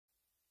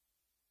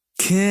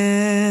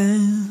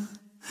Can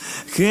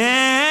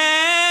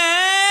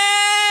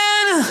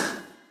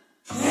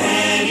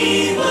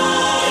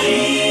anybody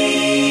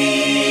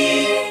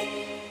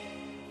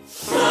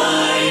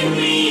find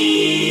me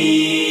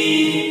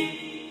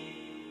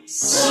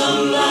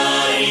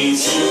somebody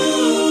to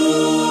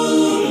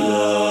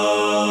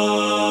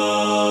love?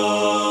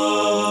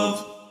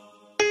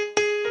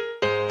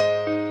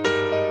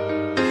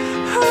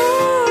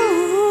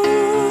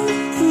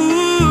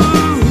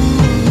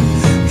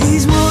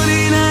 He's more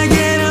than I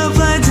get up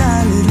like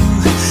that little.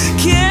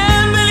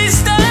 Can't barely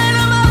stand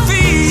on my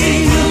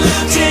feet.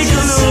 Take a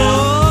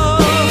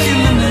look in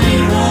the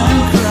mirror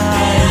and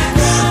cry.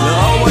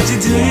 Lord, what you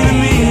doing to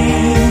me?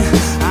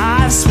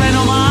 I've spent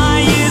all my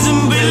years in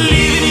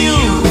believing you,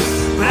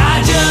 but I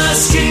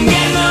just can't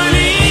get no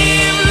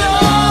relief.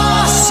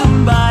 Lord,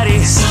 somebody,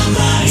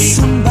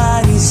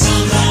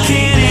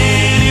 can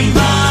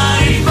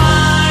anybody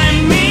find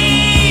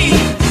me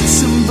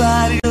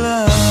somebody to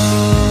love?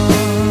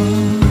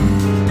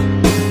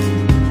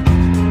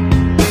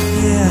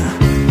 Yeah,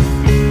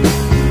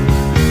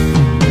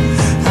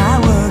 I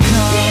work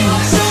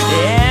hard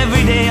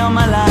every day of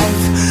my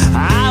life.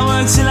 I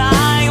work till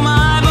I ache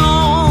my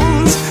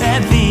bones.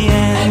 At the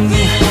end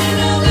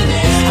of the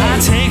day, I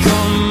take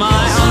home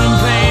my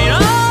unpaid,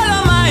 all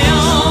on my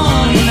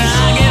own. I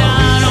get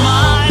out of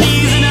my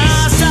knees and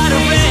I start to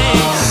pray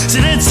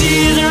till the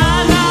tears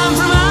run down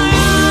from my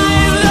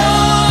eyes.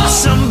 Lord,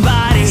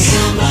 somebody,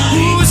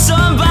 ooh,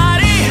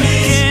 somebody,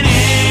 can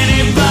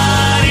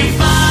anybody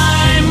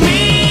find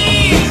me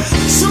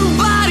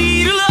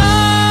somebody to love?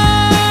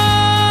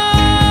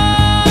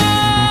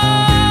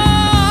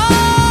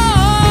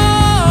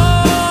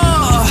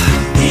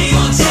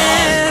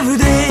 Every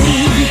day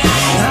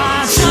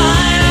I try,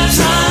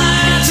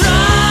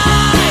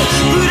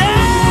 but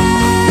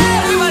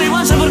everybody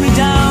wants to put me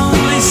down.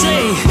 They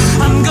say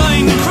I'm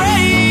going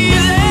crazy.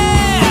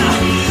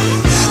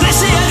 They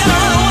say I got a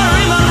lot of water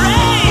in my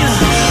brain.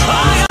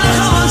 I got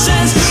common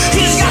sense.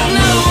 He's got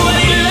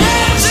nobody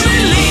left to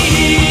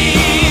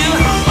believe.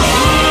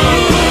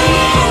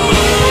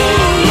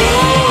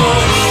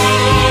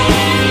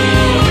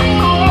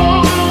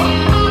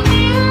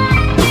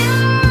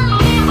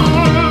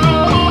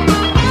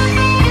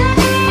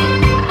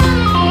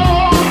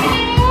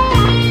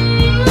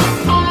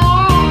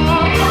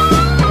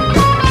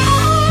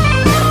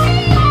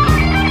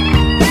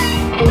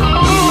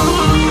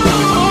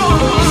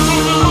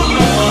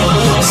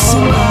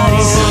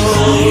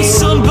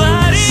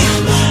 Somebody,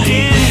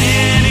 can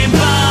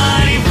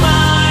anybody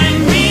find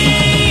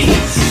me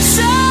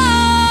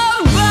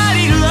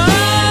somebody to love?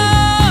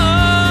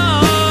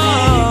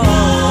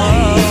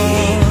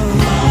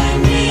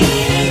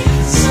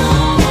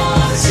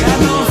 Got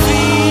no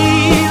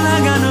feel, I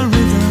got no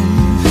rhythm.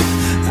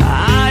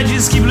 I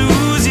just keep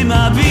losing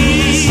my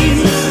beat.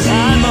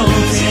 I'm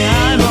okay,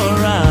 I'm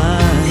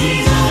alright.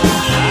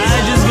 I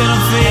just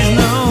gotta face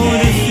no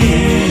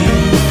defeat.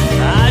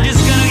 I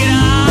just gotta get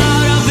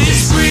out of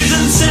this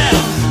prison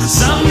cell.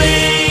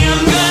 Someday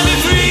I'm gonna be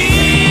free.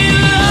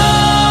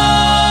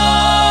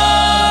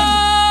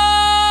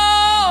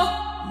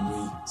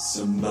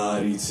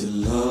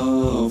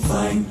 Love,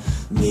 find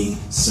me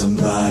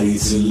somebody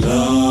to love, find me somebody to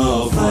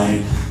love,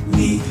 find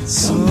me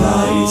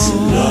somebody to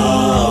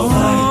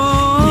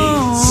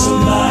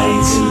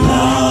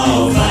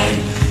love, find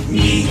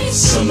me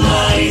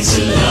somebody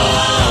to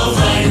love,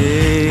 find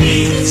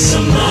me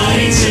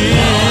somebody to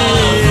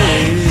love,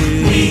 find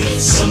me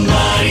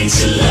somebody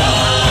to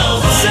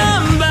love,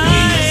 find me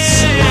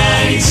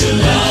somebody to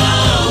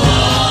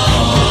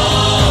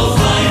love,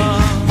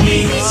 find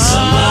me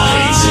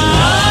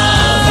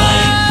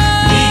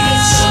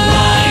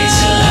somebody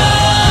to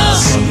love,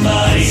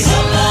 somebody,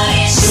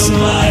 somebody,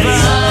 somebody,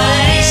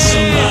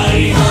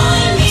 somebody,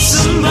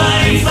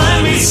 somebody,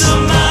 find me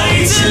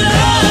somebody to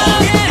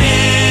love. Can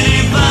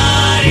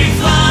anybody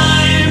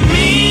find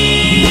me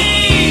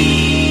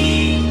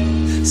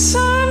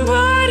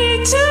somebody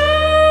to love?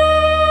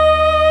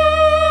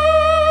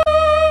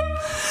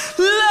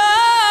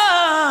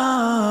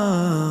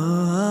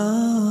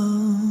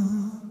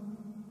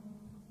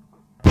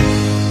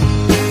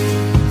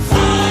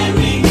 Find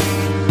me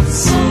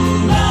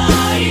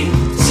somebody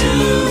to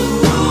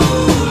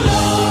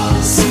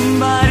love.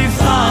 Somebody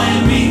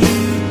find me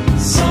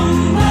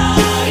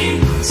somebody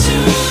to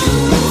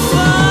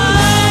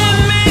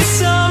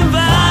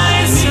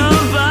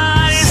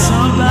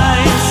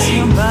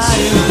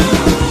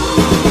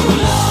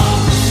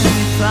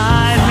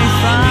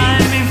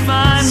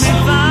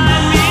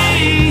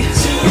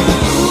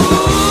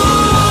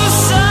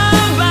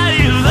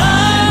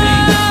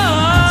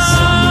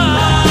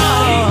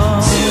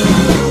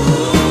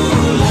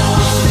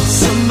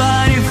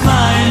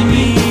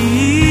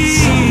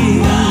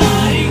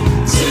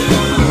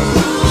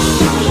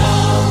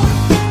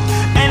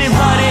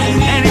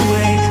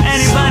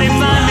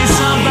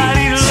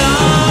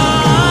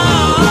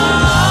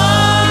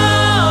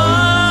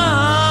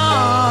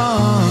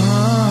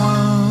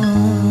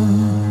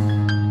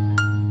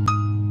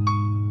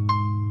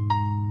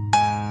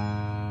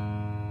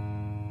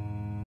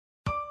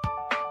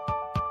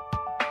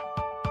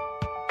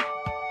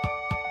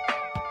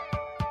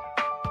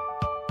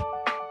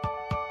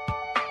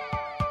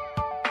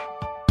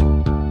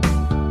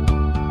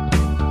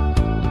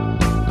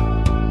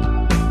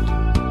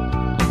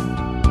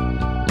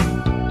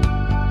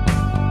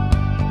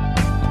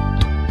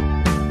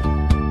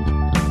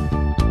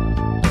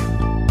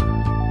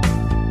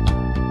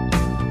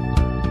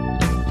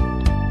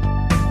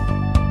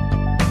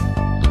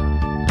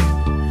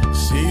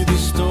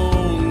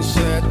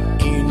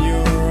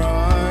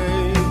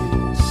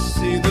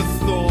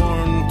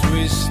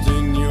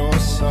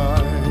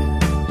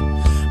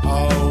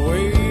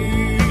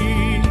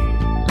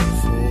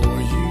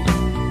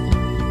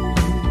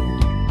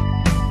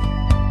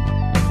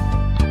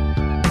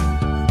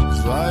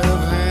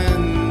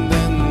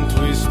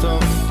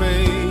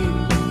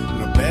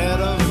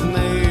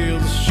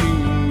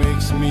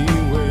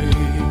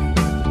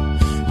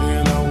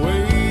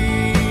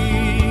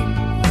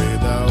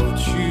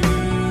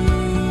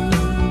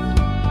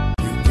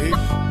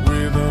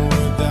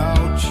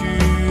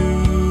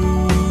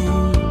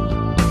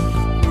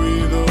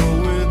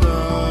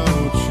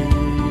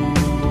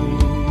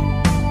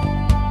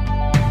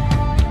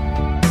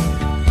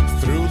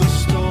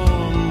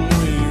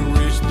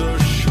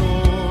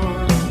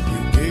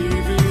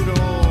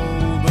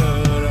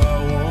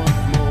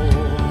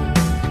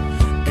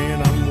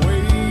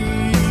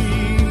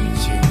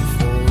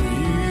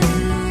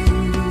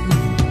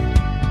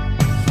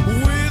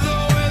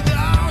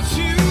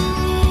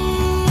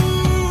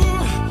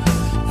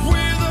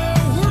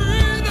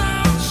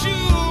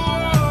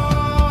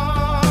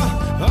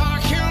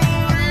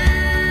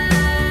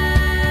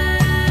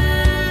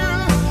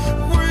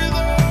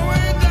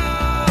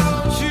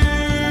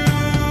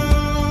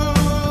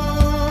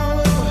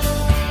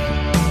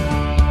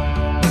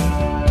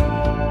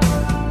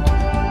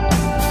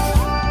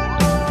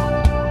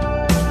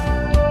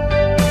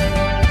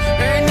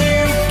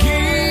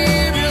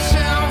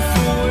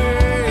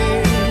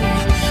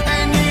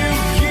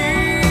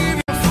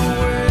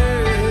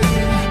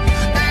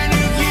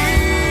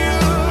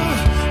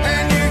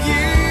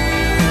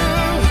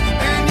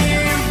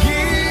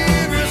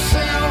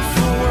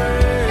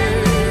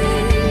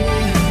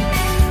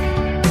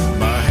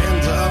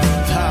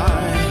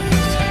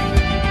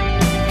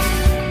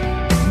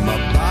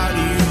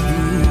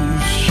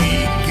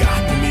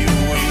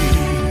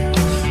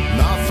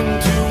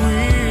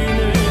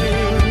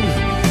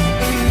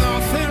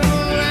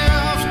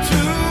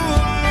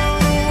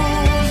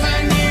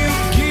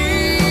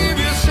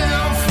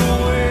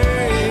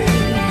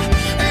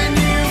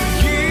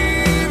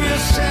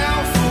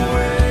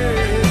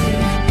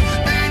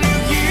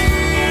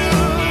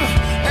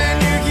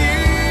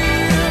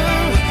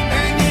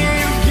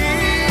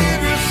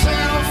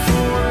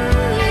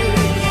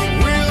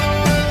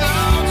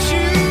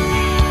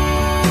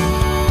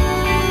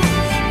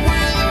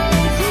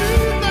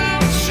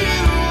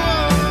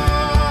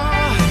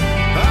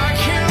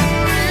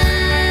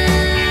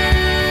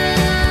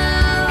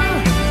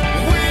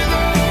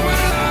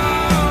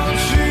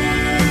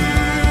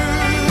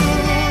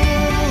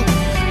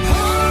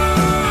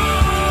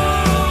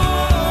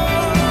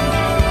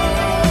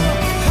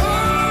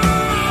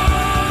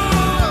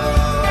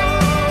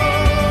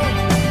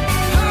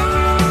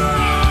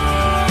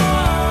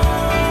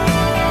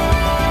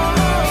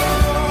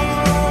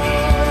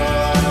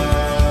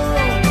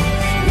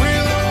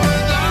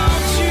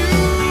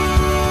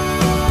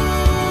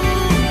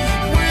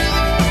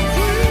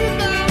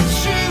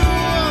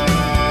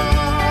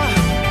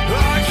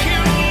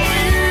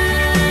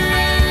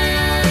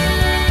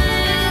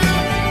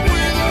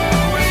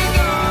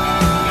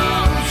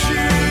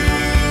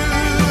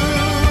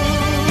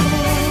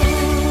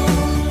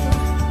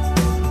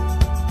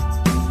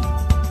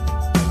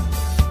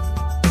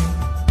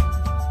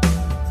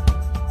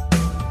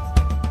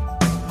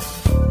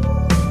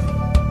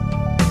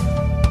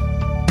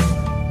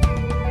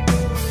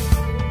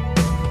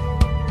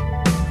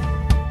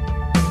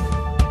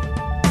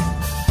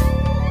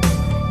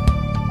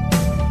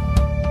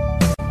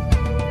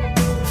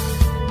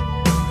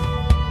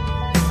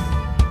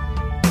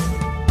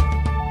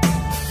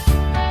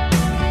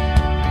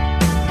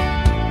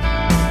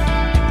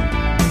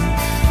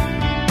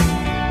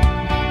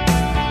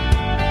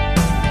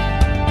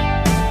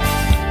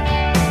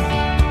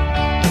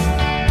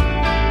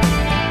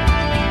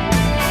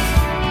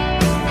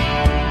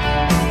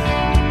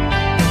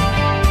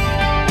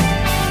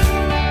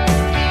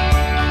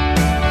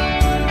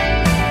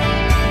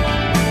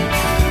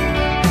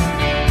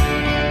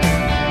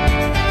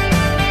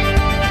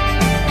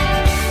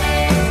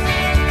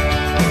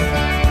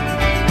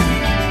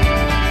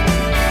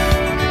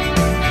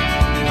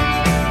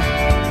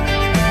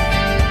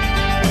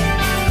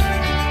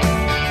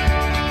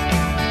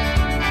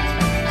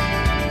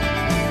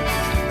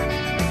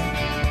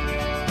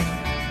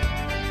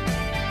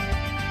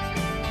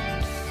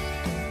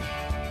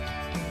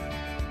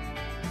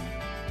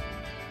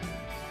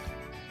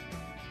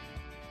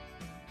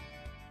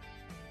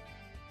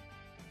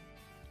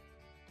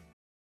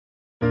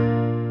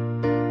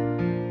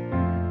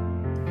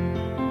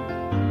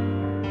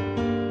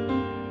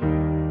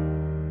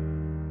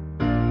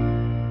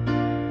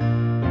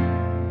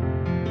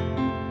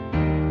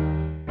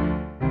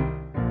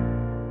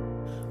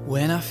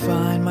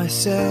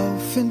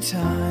myself in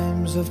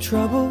times of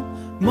trouble,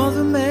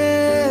 Mother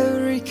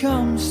Mary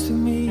comes to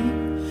me,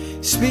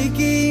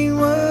 speaking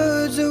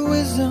words of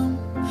wisdom,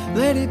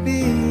 let it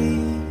be.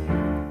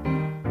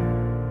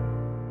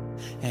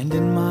 And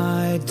in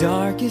my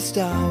darkest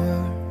hour,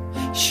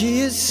 she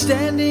is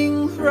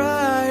standing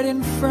right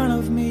in front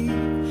of me,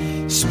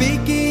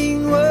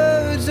 speaking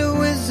words of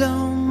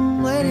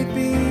wisdom, let it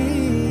be.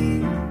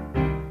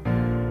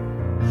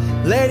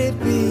 Let it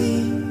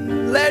be,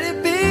 let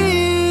it be,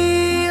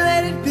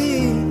 let it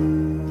be,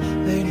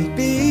 let it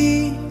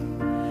be.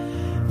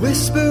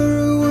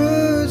 Whisper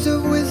words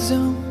of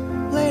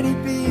wisdom, let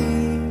it be.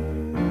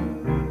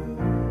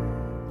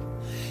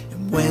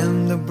 And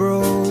when the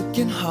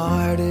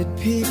broken-hearted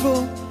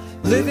people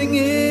living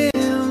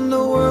in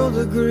the world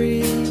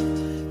agree,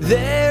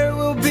 there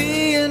will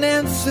be an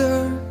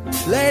answer,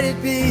 let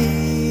it be.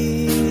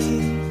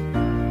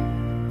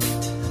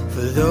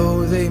 For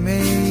though they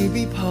may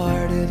be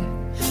parted,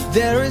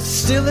 there is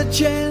still a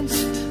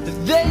chance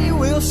that they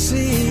will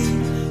see.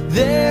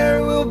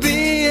 There will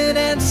be an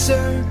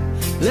answer,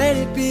 let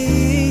it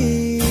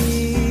be.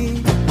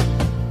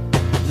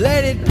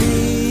 Let it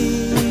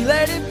be,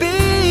 let it be,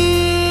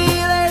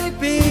 let it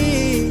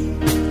be,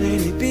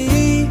 let it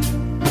be.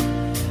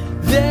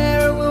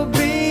 There will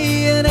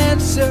be an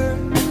answer,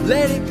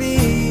 let it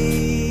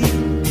be.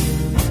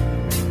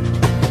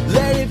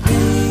 Let it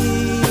be,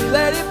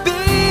 let it be,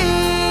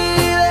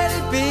 let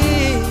it be,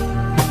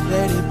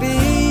 let it be.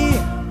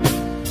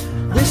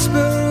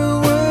 Whisper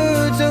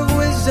words of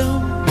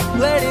wisdom,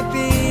 let it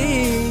be.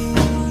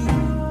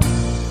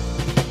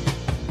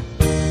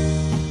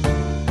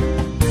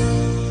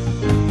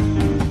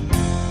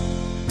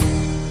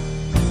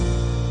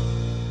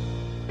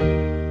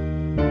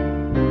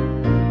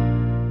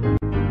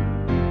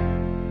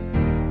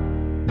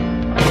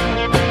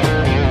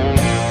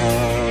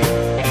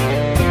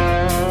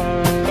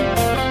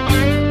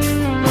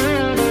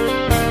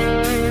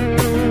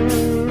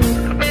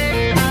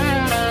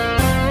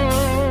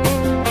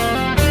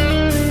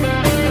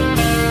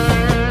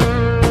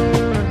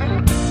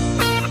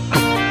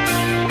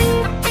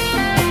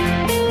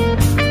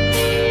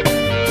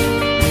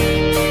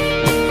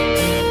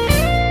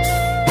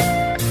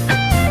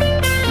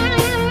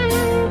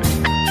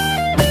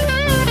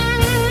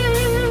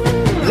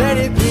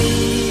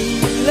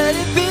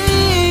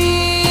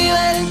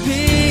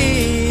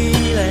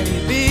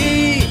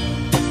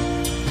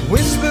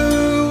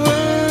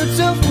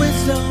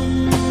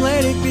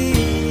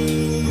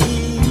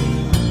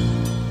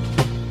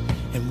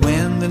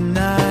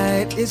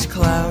 Is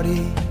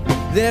cloudy,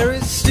 there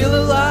is still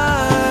a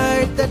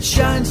light that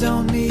shines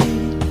on me.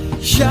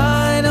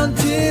 Shine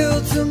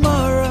until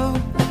tomorrow,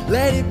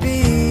 let it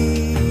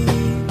be.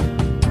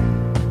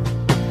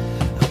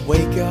 I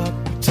wake up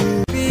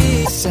to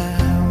the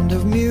sound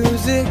of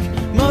music.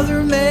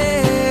 Mother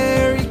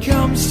Mary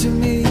comes to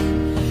me,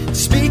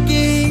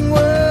 speaking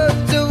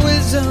words of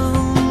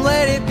wisdom,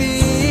 let it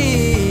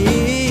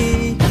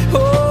be.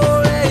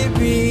 Oh, let it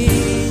be,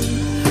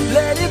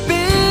 let it be.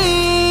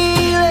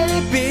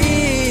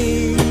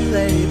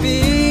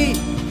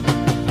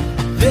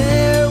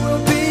 There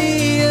will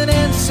be an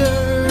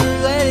answer,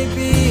 let it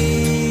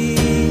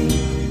be.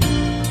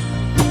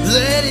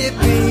 Let it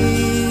be,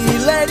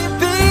 let it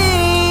be,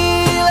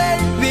 let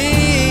it be,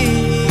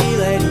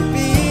 let it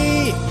be.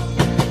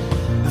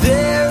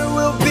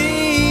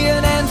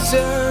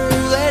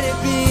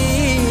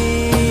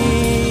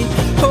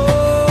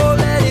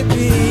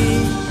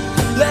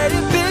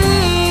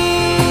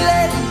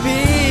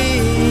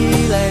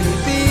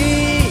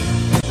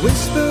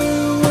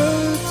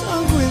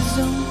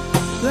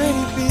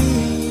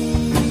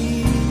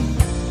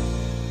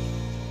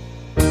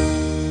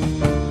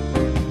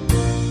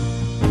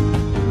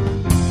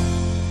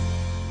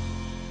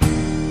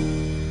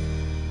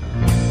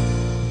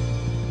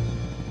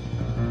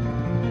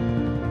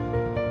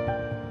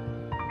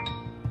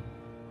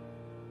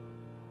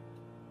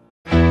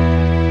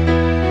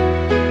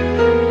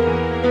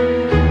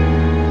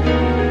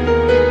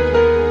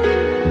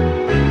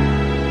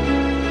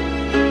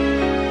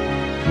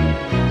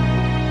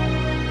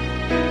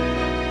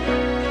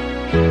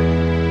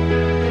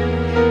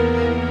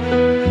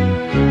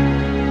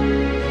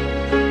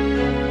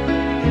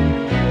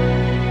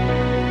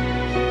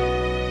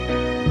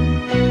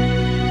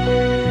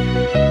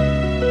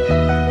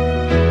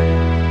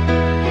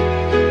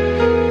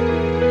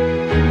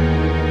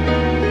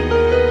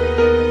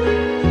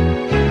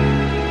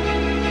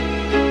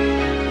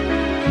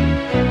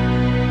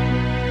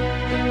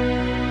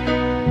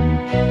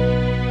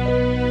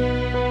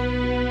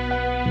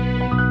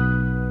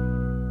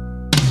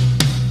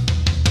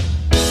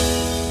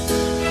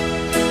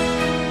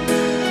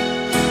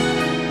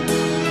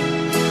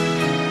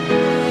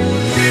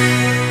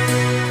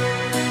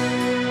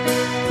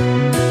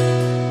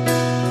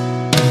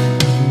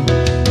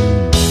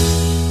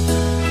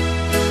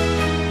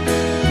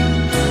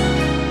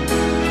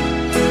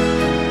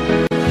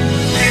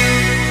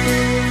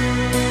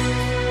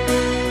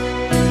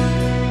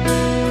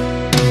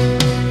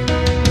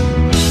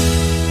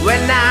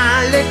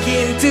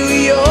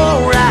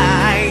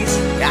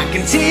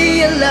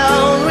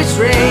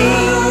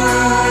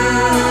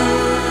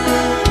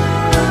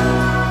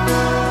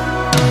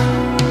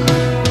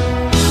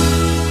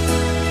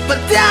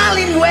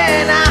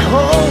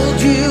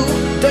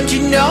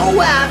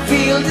 I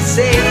feel the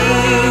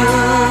same.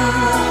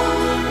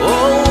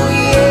 Oh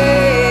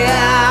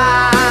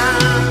yeah.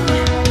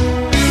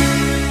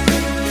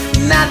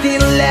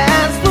 Nothing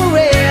lasts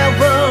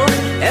forever,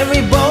 and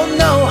we both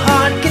know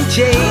heart can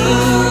change.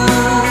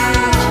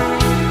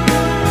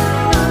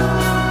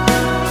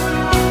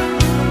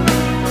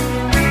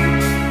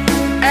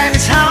 And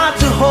it's hard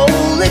to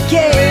hold a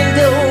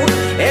candle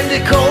in the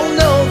cold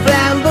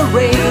November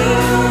rain.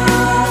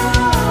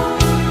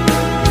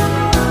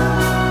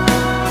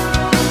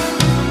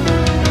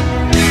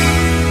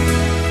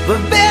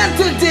 We've been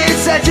through this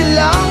such a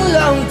long,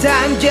 long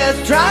time,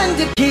 just trying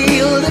to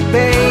kill the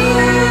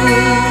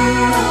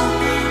pain.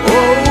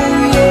 Oh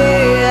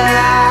yeah.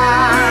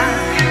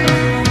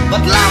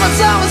 But love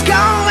is always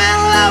coming,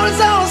 love is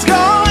always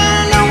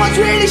going. No one's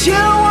really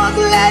sure what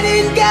to let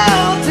it go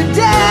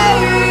today.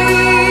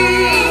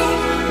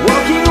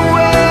 Walking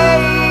away.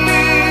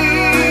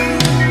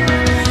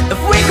 If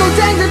we could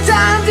take the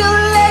time to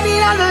let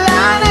it on the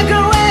line, I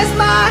could rest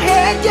my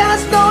head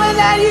just knowing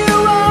that you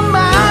are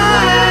mine.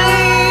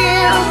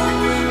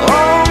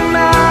 Oh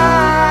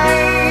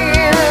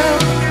mine.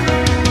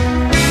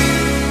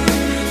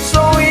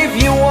 So if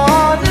you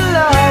wanna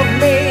love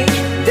me,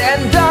 then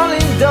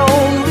darling,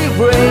 don't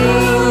refrain.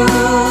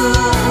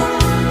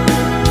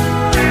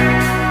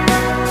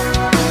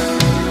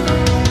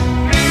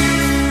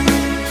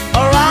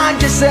 Or I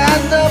just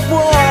end up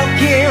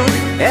walking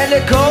in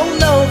the cold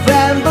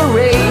November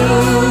rain.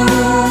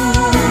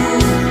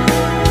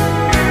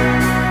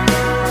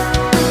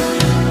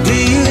 Do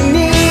you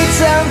need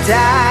some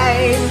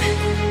time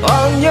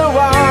on your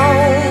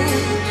own?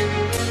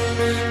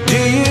 Do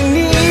you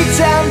need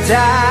some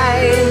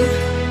time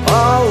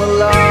all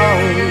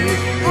alone?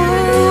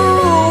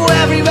 Ooh,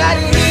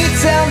 everybody needs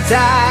some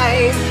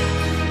time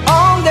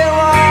on their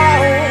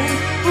own.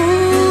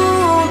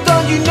 Ooh,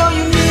 don't you know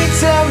you need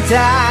some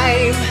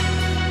time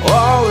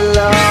all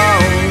alone?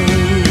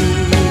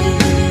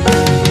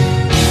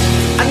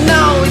 I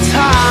know it's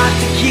hard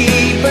to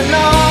keep an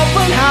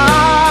open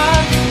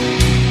heart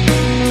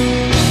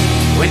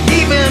when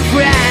even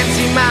friends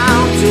seem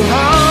out to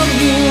harm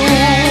you.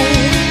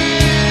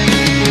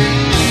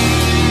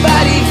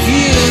 But if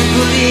you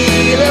could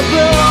heal a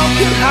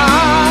broken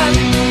heart,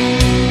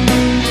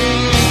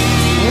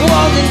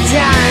 won't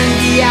time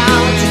be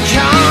out to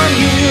charm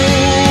you?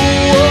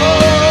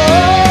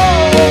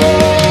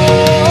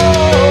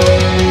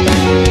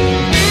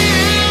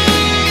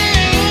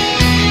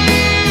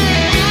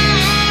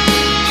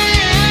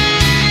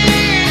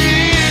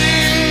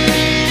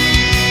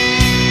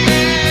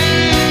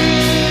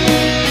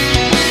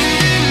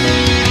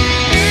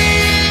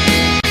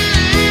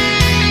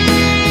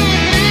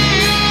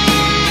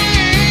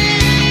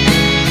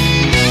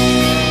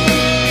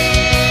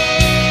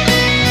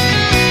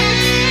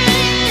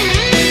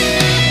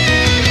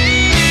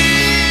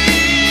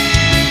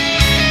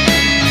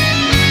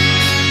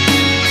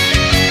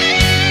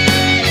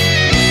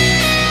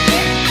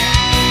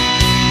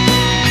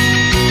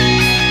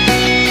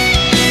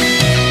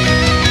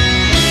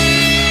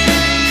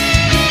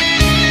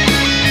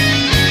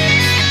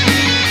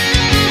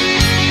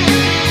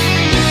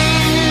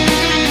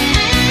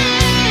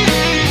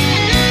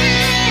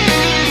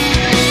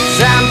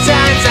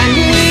 Sometimes I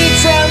need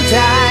some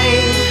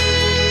time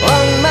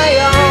on my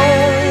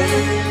own.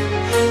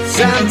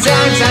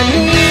 Sometimes I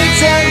need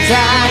some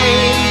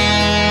time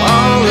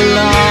all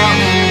alone.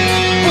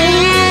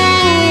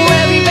 Ooh,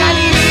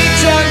 everybody needs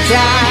some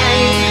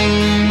time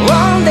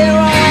on their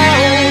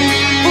own.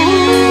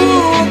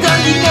 Ooh,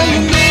 don't you know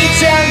you need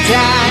some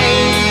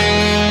time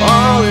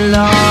all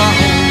alone?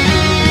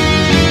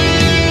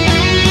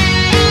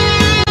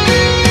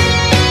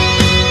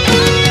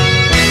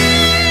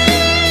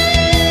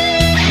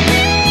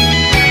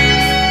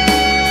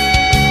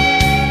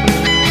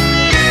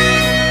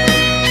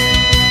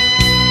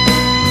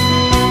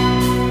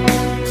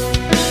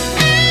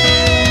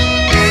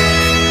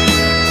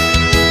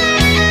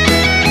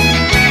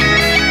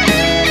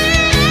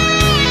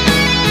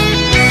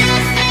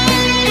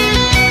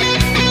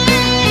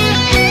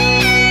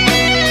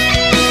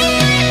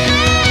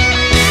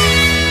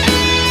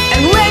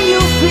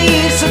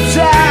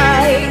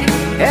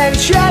 And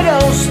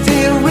shadows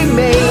still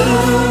remain.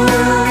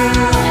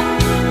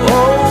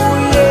 Oh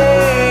yeah.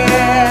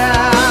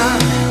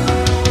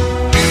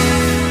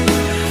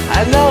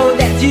 I know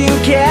that you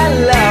can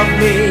love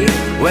me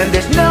when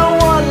there's no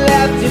one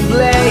left to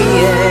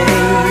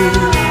blame.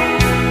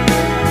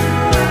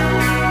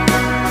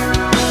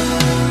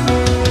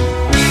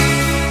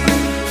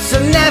 So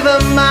never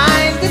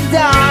mind the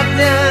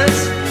darkness,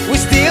 we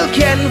still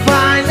can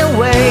find a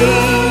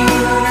way.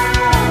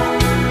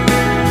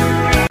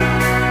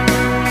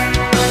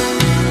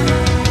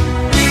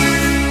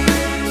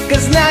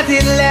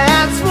 Nothing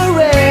lasts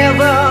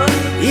forever,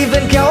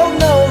 even cold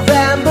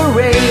November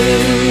rain.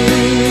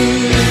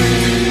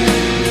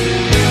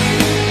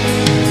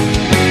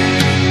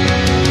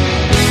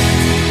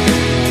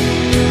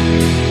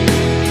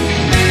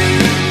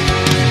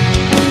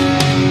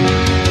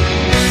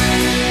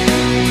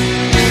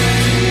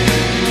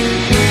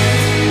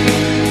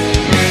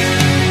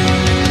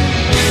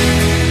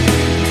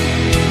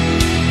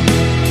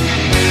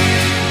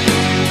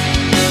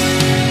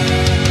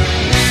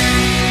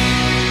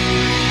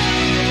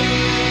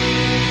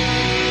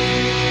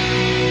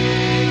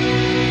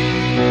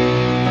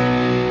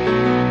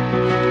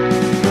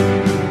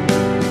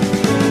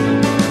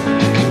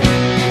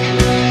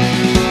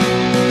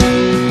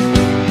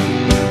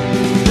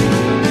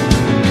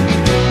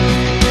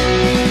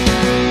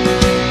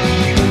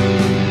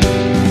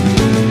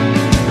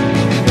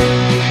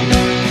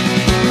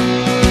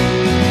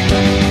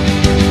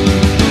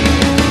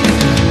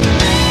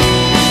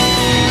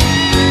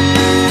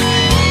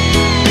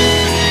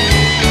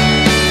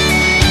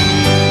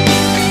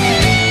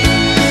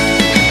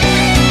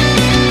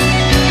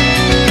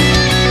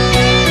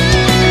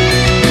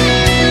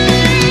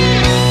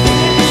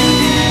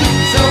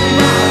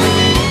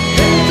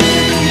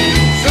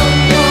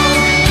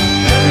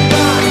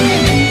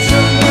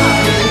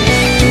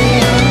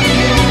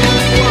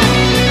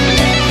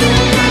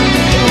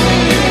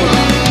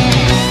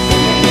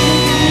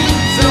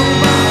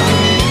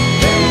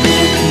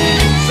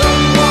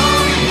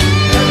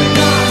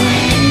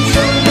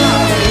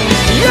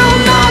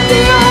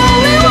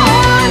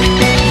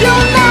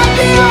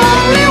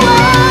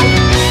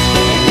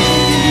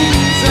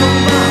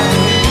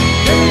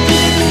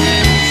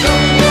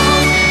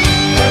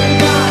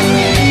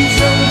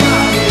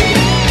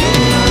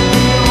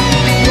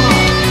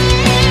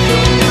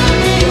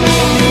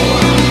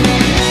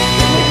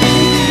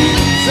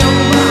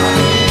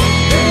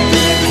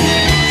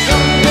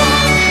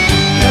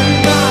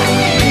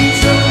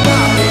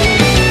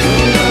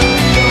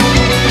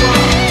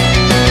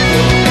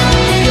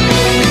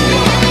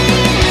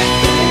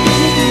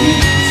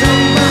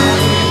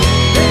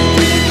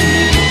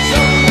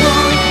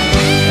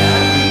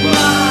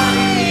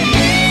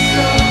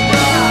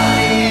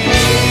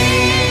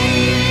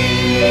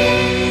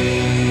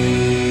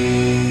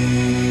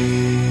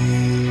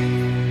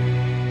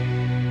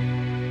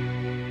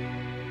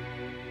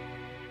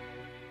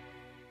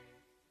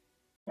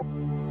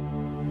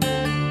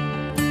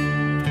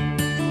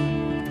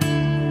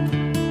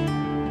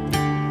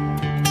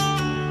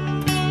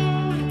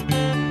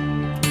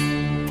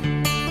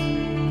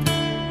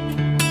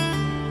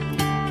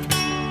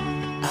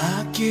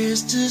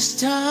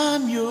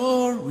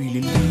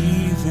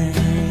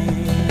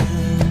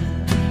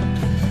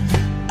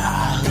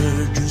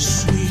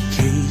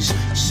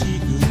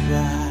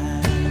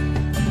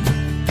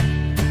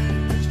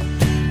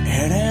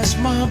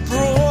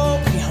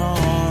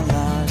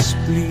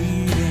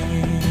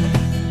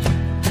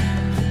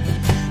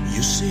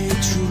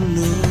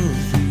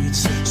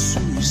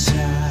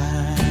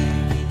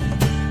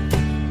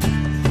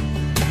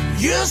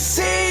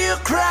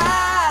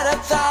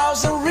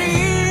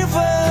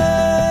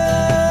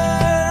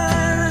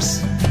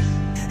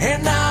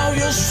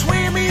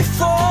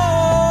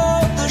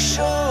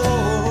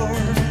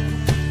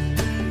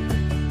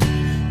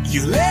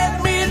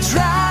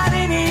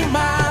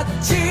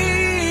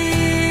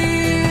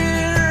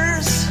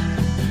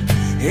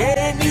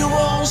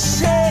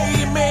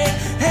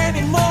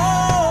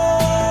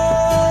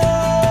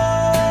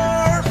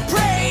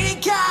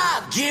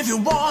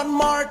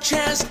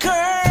 chance, girl,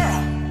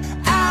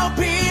 I'll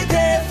be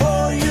there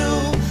for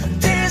you.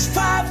 These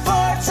 5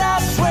 words I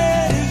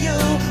swear to you.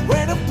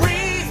 When I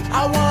breathe,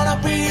 I wanna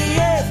be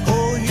here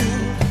for you.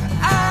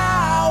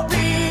 I'll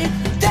be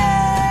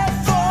there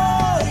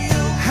for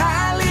you.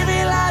 I live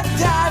it, I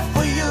die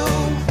for you.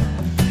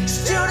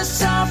 Still the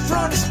sun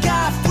from the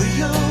sky for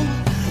you.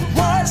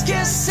 Words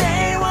can't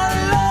say what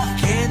love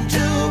can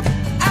do.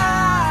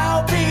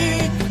 I'll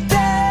be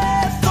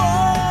there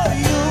for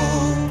you.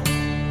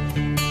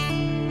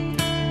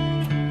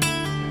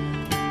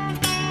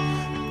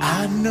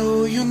 I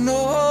know you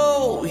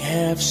know we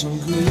have some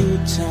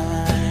good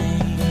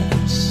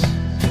times,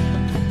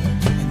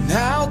 and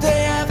now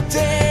they have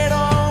their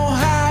own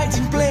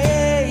hiding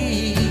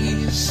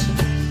place.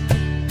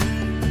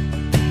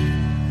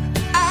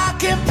 I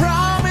can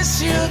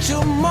promise you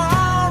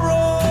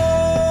tomorrow,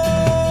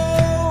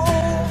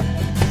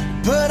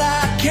 but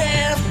I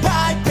can't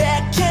buy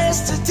back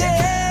yesterday.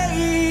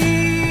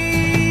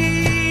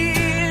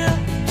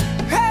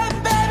 Hey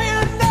baby,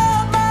 you know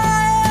my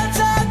hands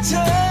are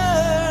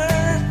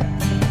turned,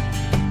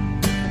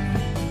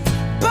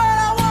 but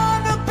I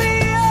wanna be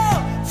your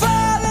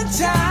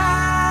Valentine.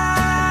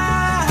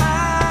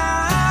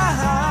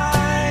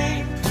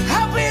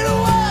 I'll be the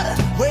one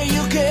where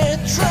you can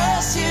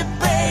trust it,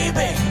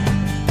 baby.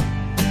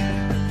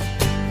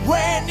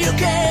 When you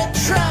get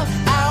drunk,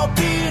 I'll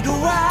be the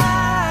one.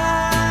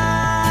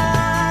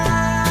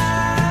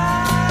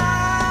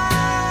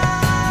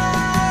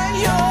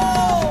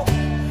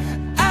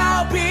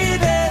 I'll be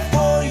there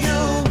for you.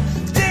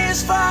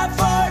 These 5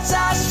 words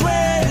I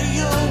swear to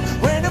you.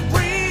 When I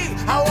breathe,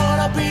 I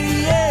wanna be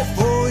here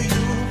for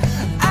you.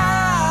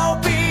 I'll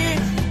be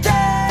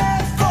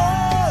there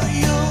for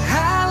you.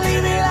 I'll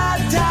live it, I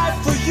die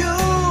for you.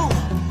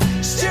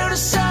 Still the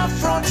sun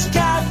from the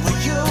sky for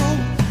you.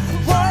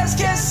 Words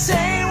can't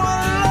say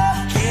what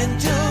love can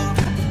do.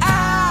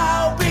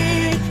 I'll be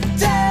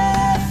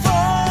there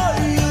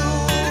for you.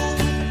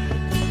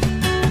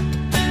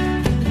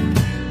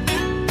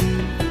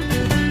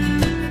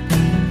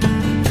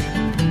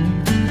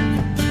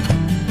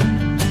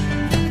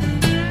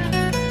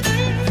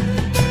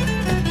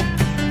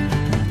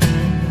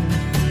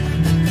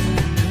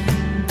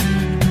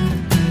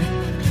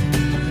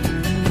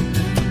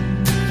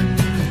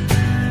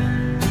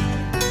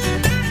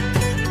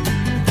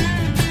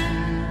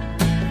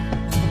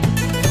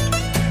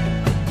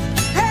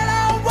 And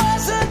I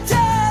wasn't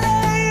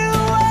telling you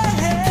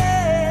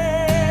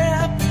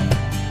ahead,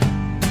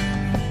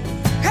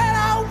 and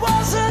I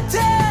wasn't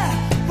there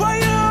when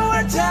you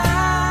were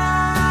down.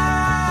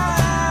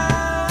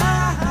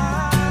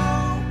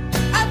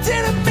 I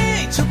didn't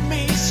mean to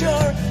miss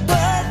your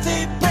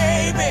birthday,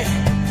 baby.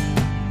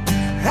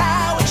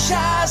 I wish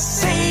I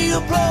see you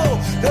blow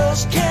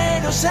those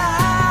candles out.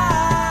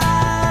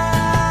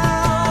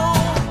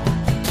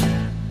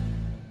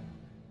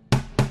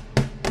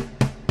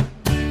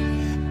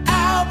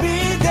 I'll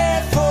be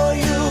there for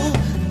you.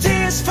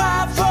 These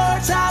 5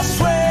 words I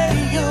swear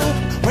to you.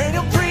 When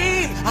you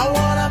breathe, I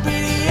wanna be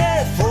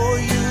here for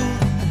you.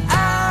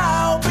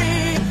 I'll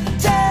be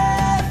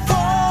there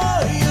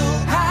for you.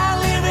 I'll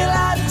live it,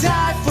 I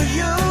die for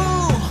you.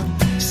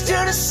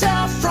 Still the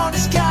sun from the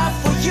sky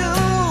for you.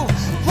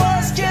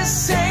 Words can't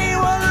say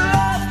what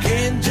love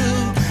can do.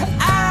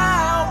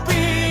 I'll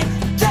be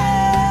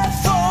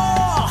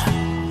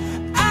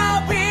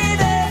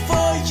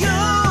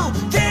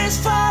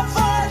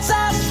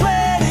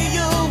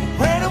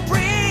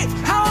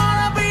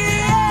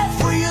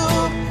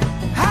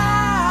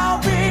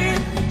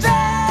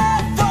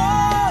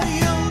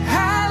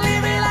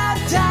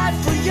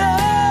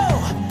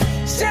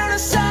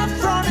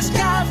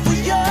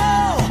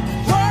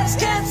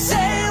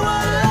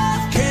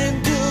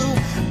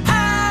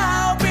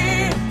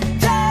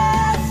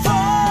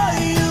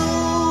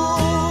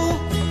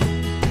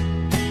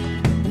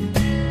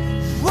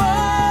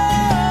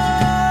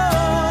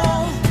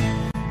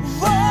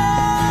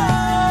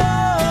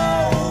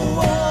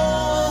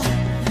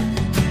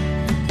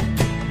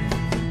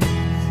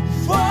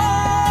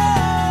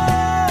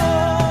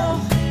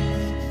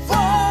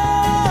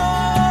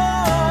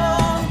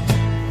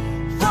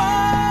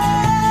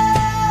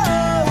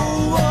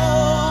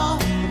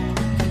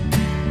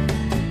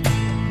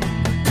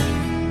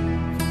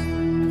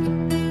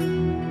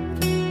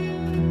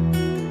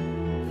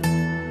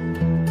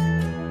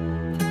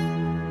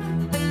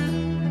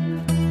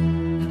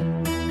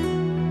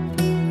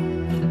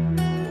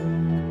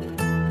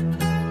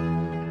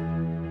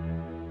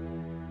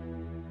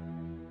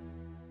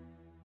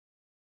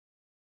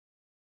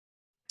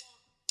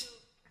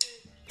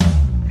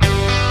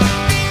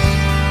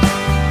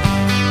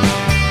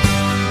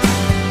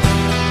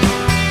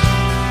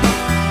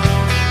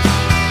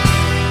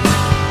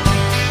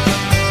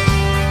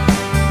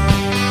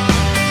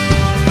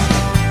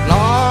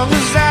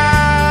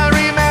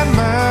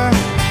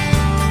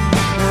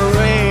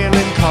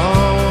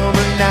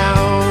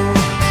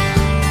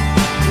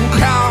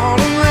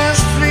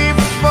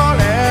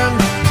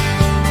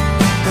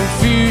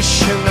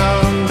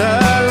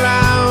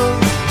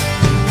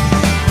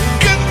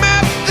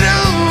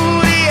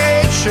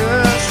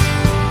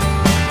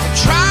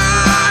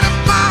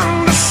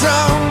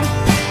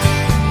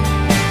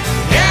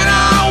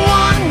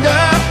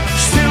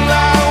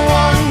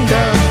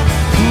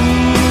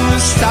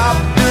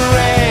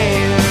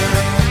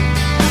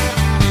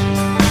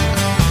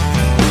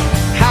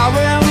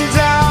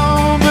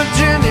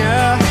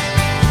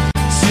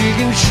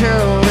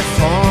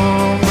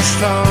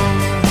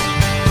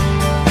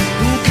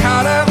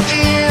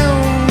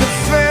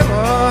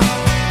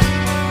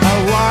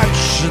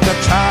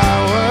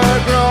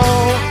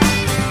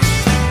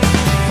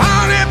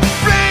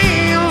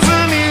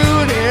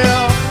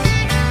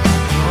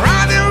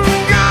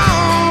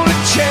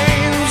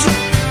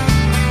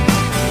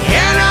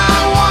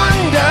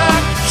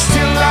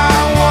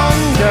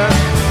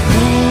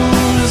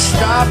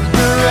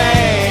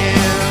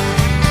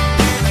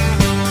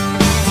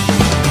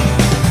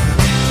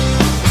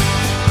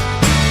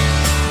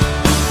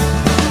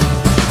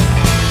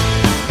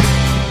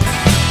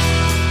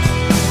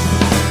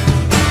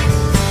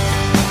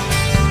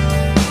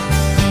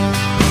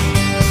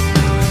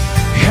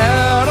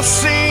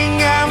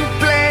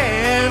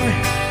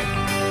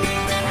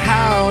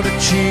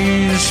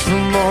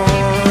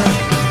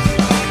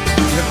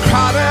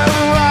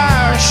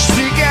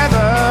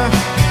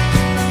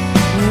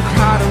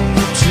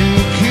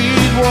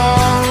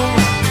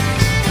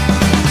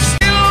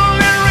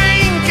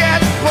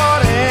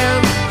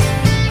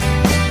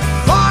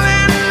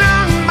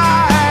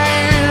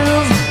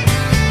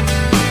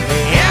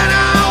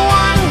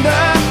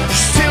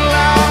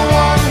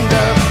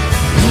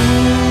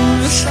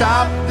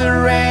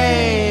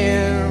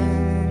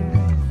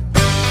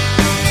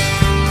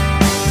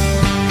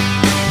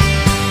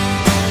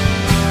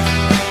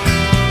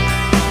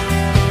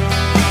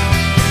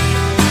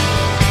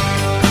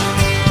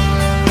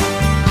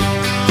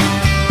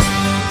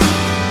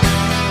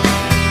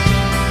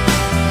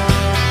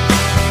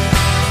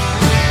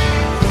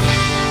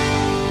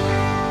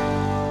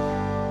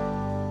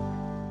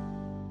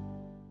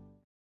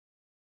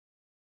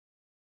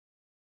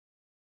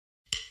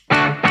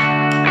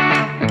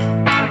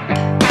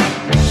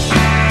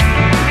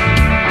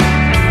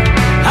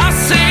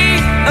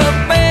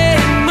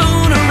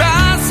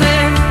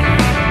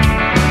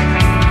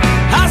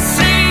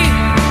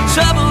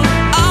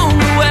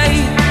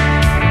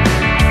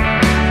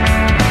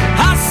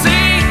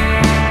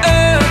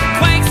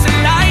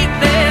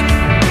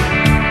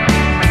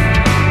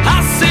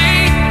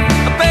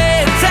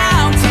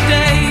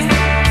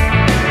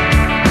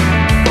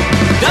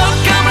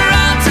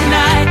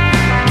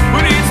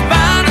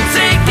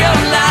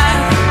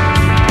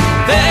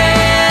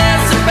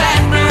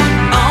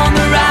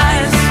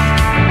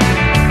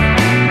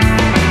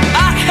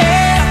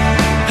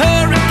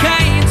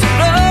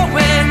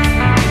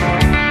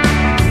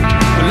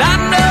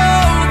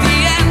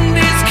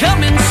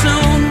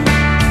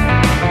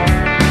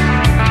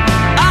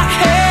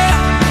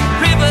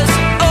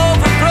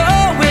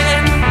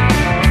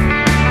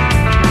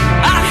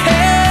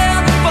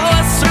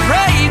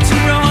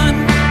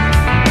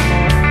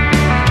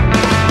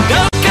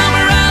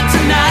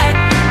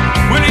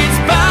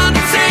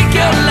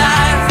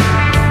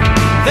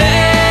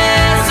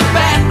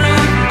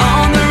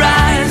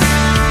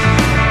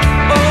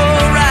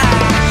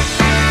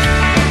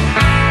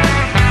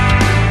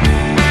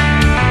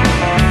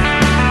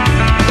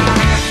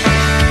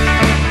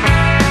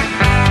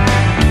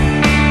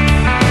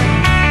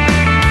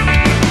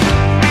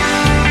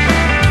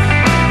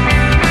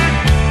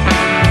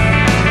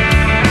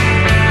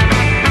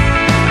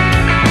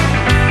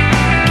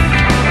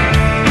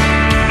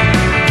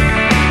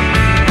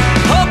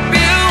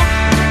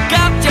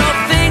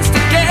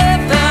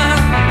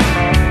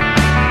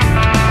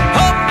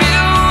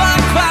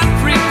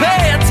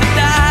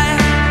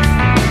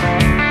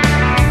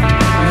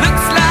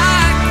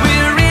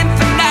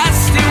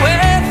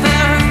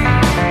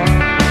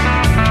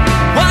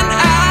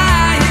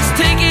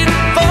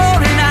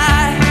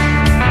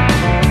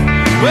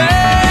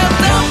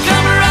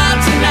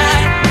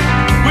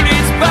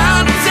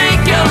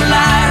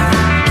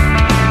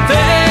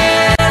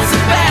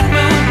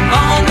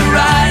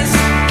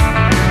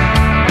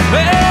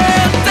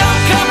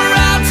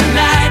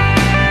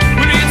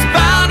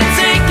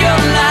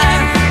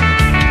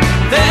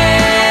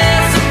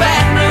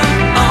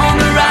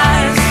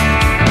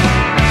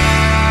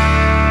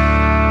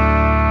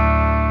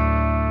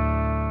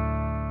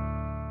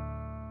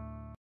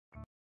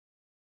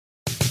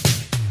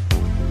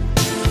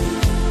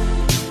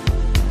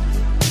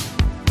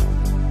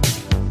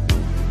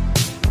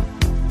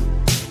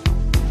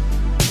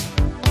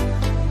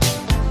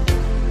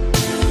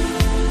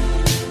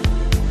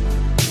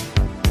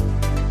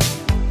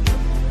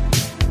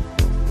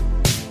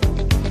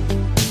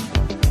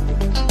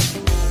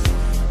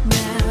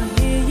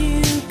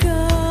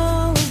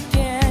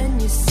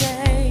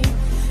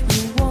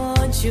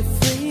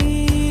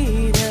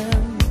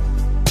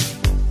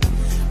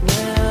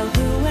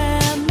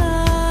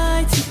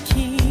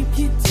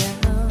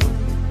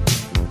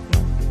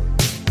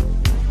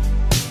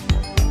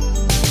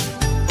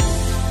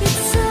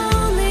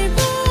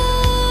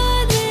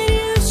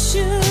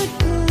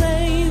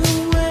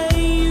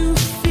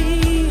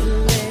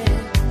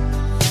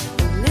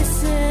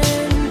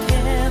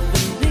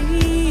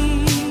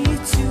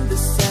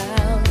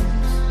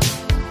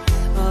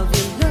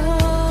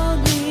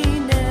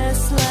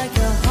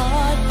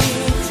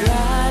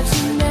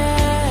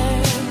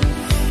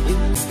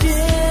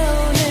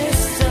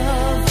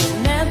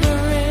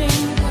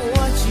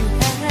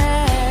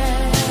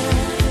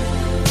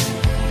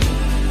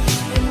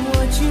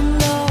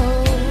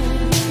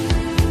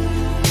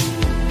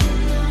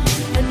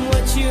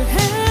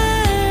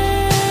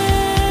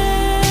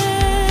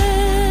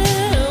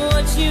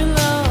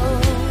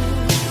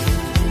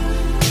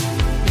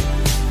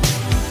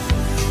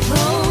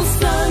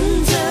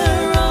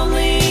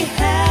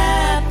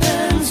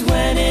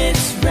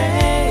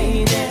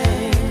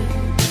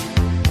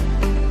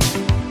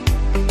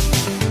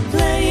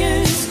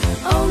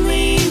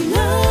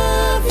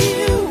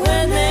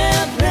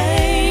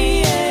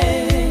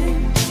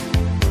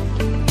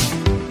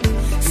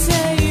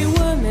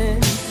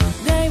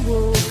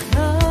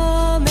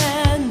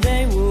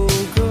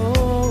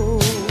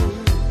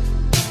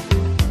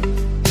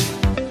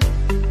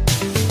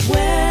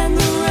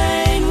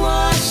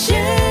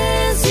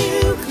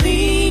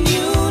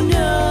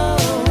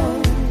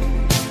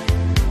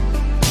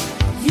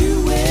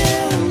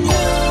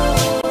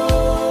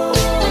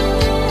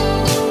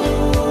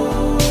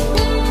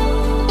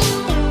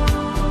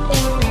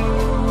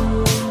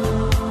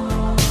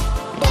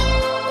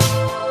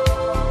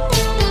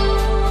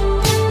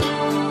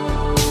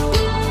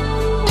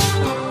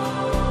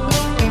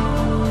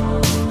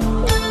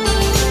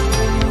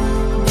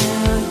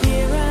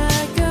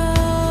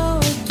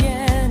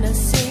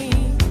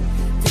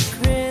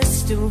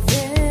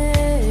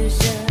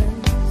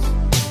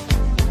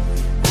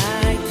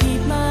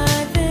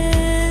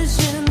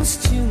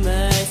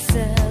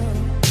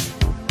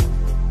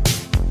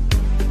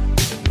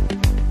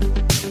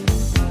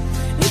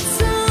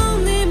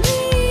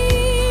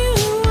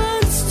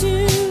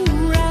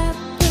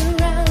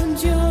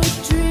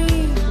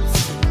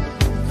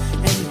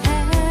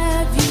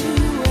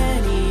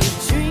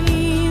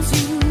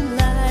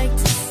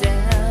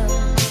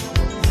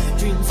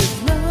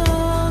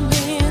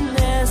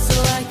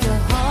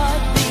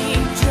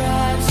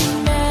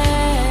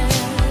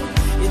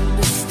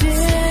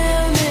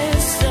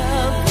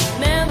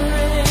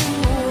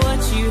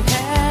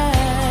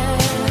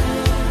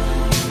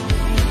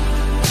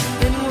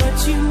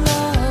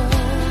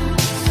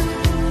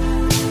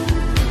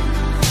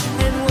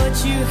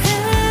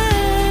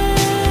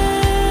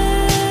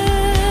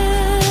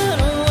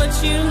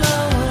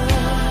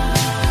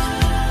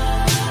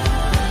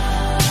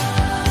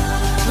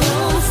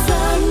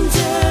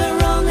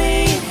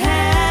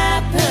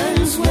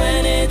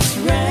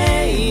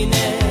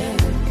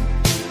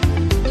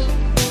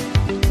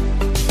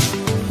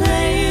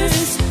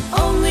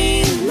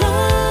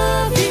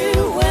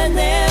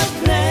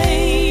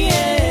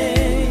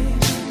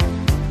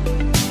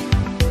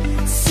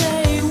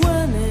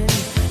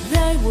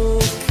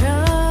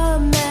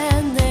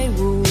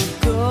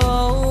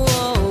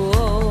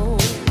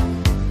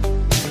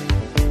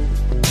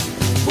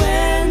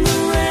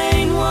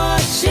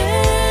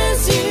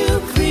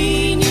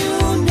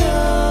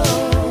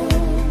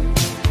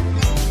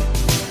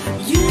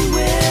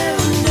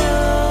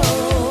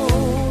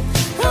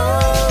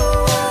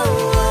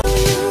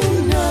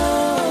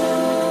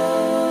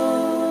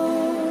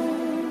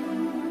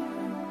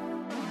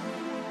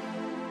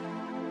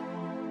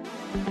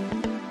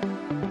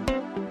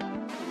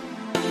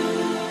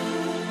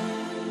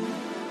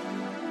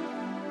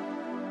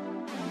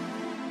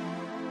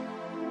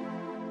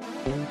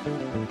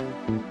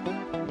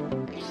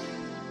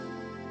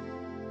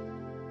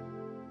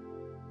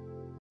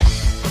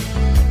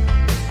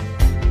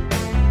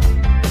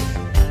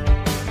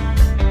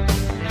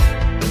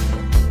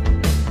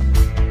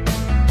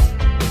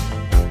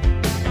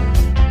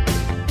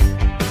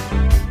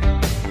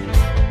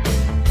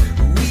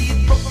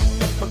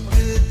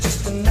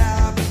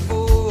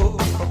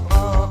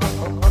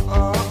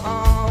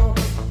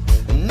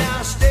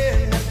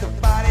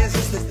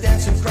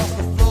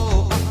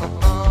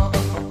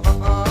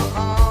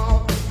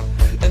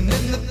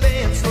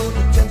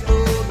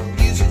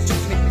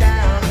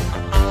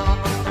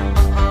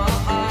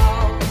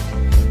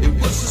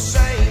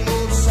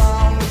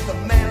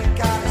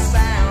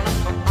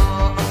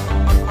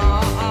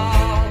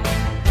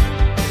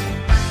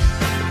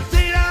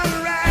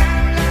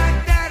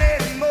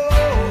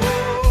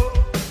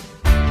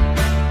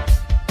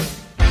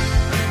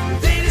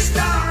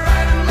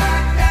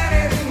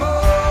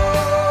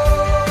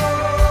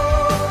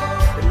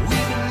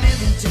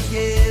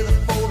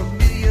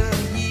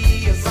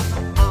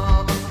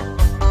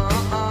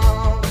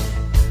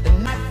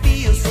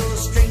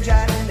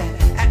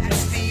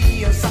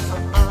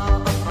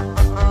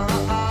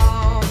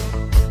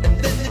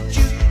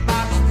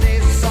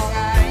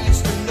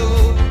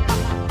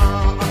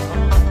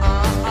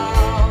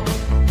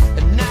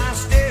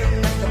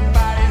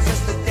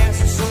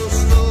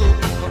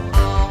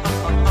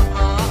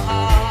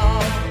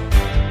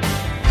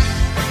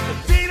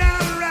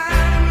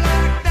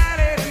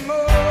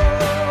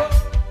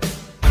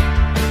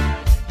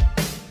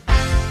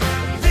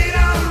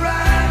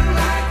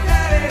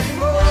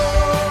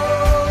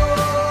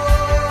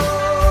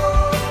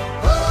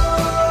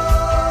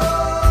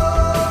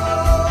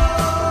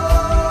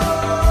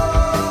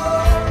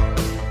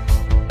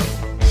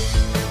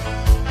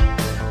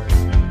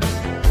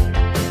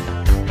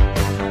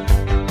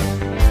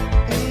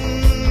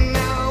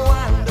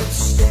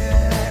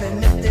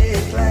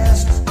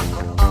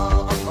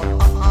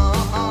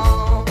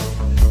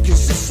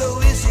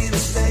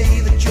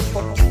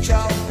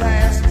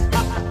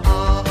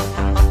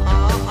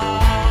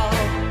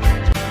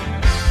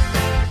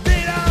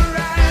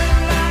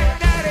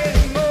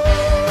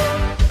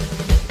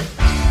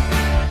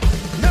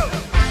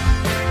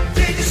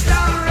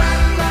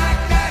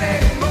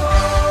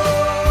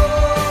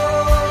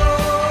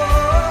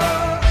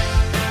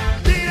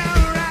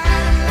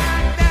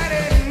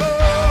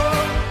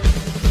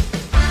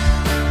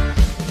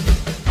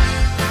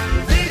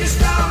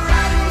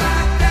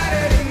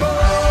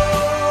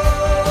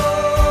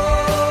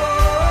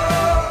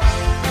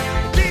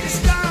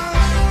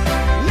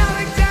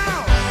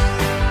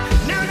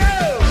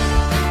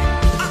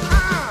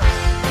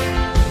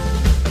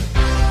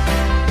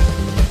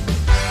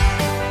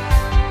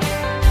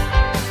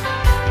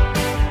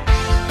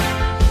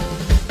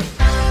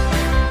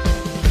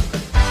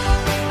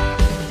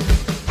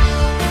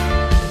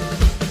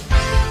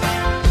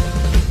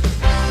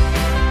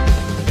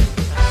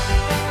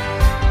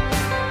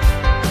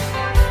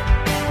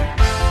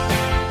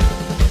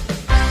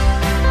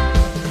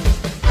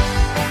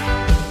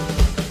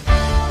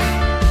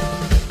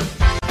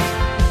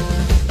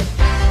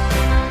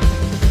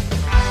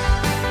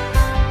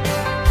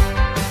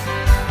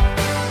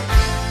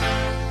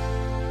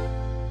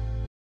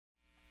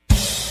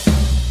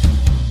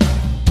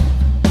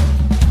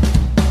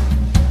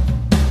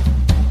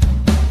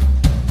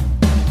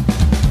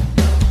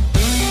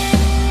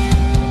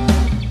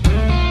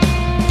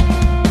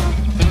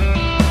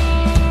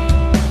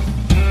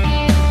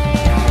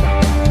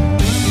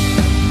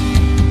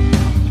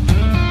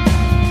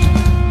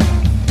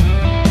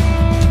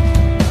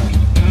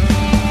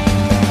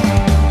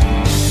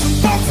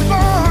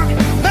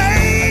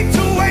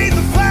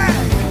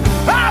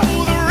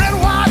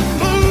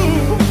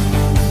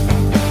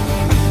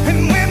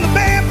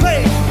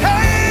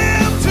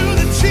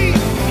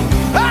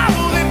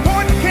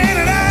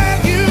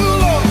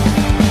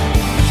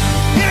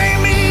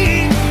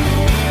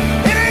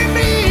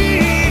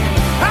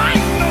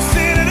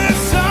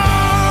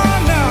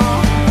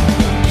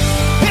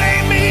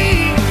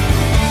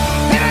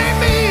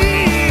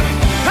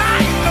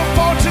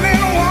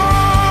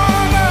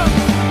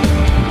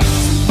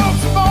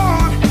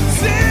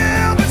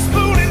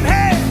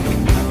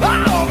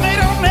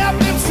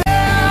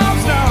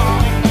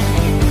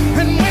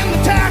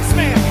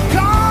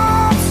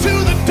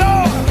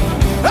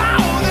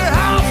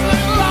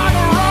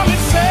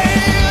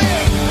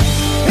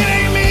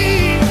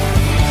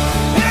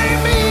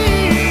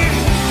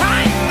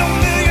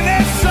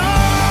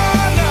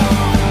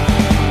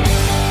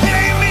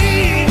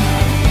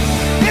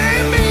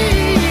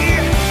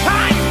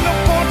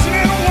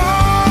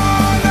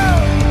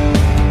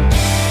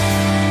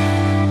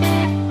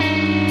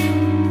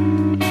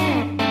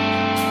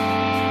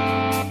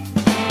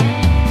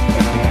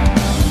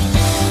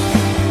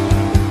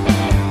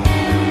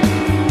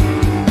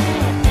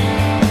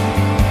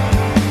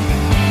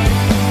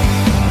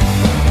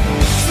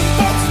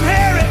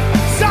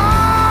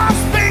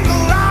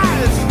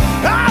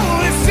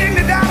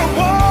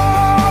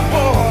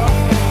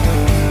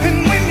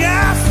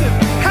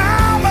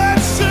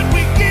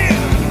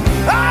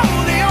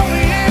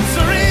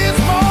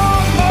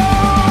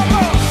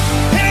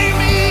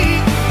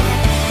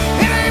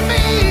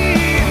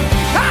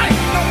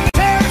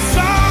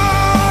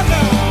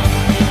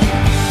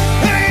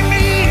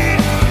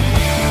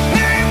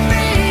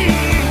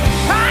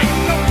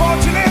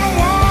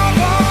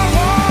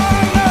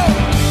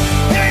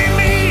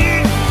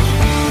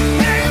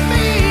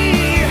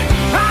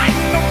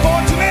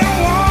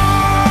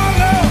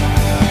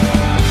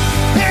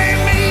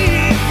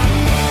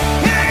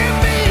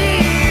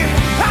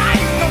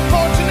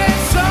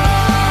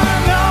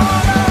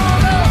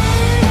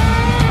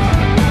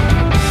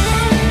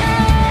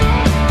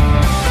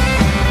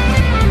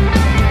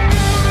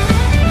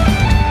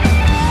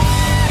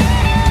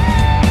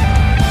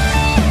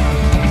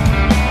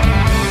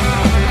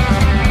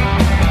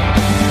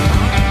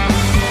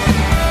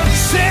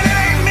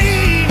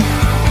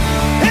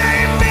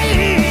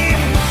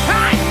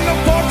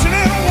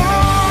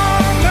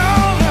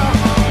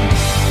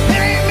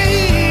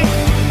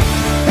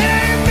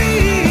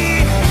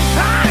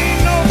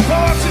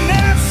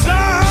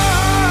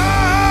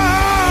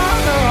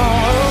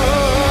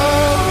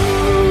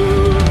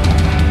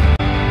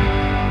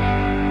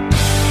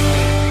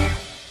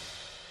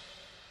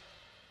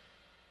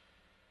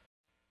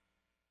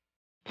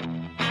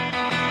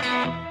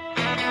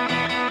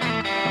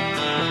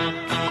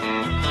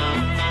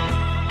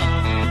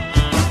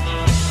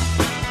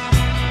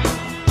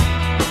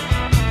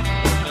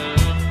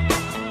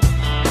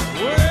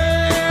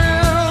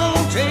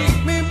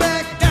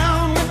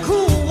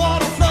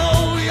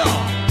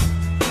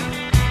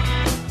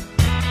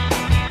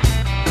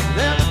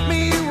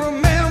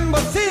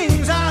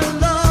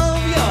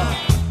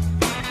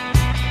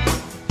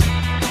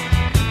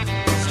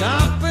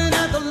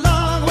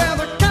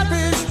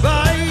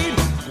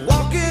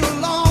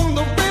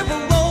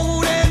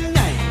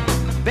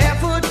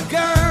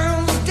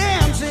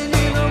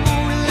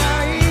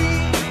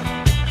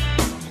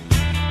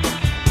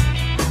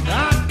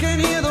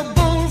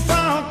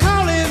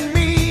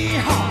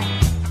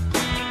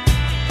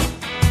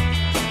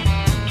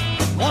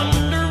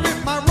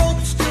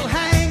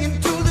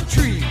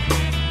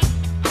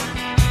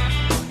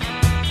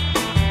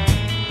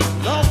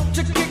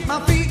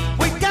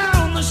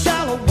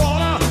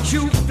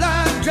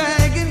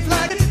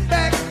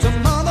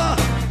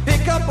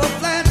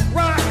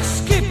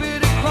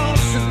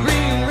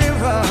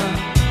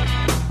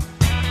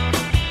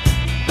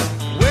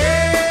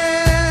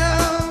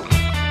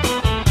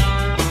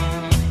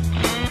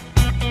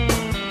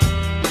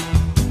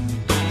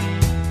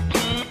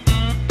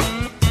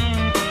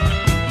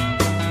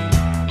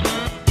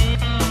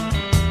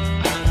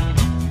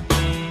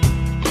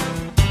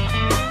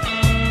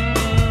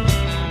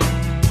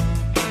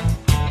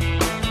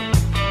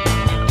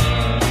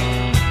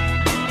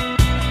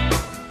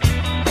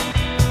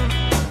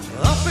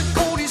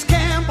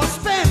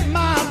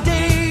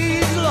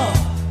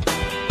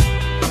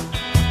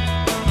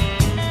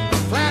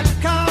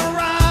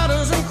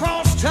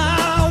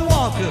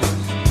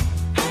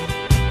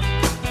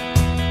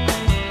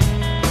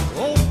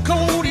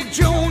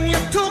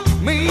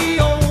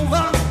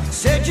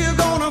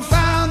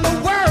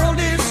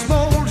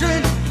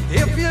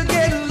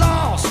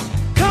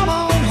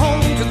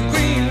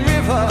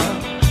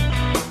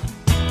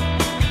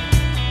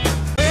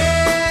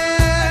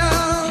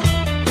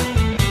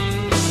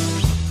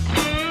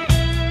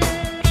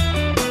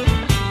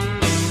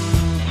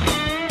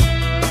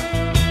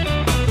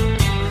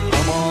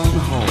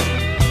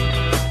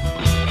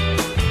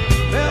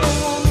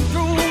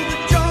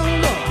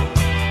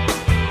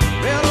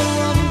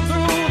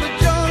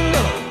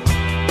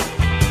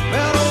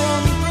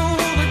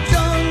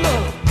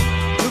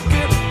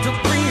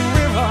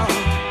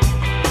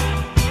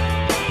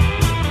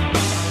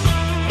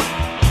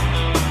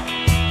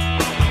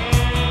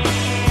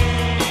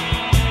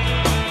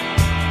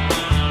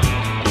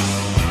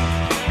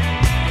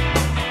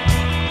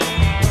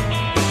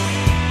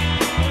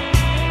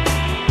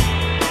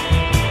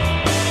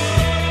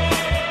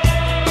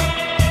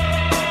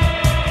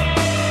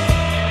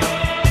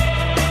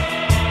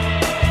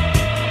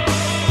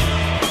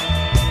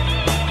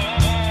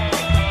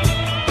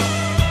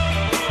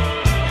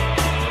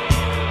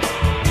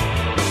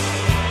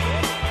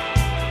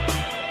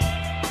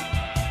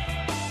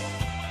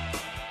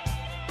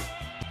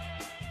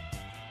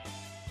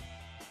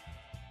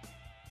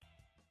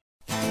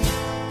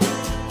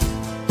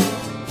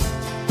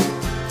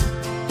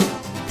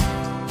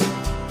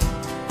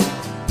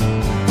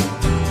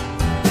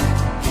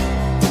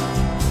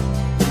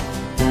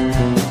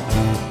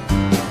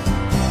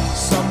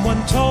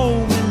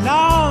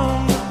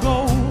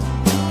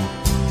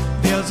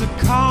a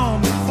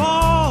calm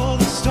before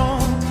the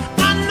storm.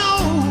 I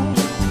know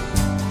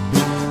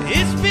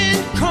it's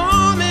been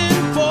coming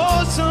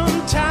for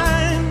some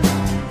time.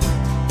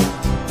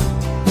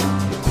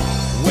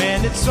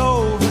 When it's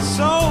over,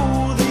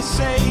 so they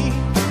say,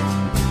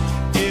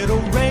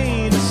 it'll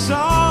rain a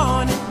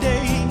sunny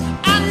day.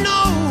 I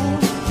know,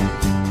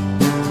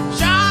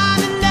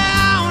 shining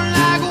down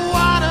like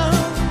water.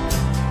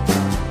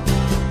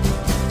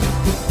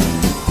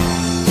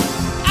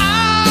 I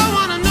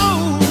wanna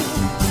know,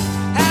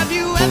 have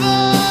you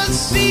ever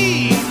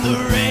seen the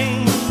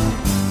rain?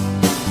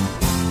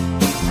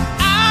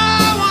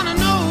 I wanna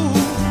know,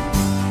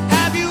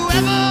 have you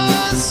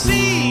ever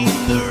seen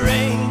the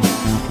rain?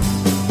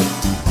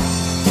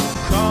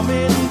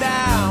 Coming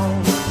down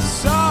a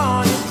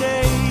sunny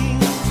day.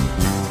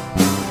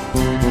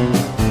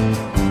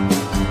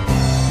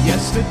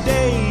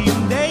 Yesterday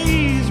and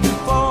days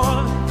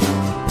before,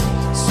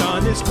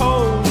 sun is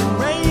cold and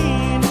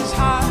rain is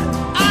hot.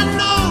 I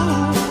know,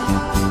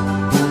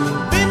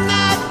 been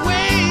that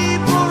way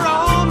for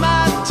all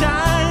my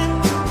time.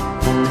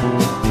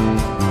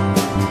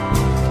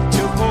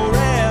 Till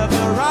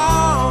forever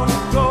on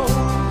it goes,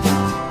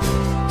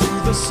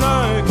 through the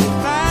circle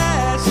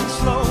fast and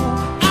slow.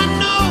 I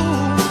know,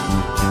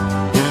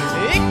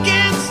 it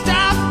can't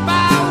stop,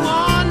 I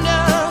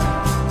wonder.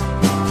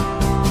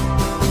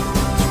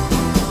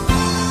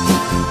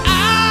 I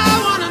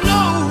wanna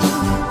know,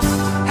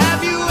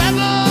 have you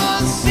ever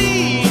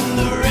seen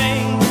the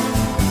rain?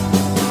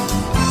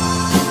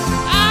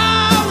 I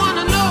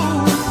wanna know,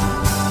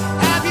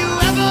 have you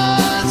ever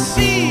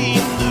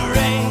seen the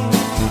rain?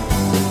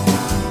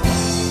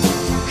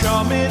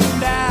 Coming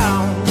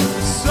down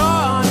a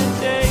sunny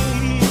day.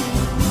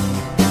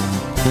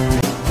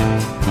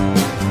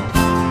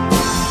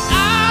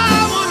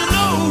 I wanna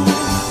know,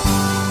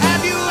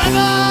 have you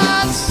ever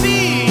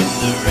seen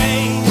the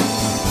rain?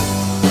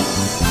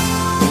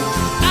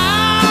 I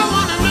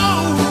wanna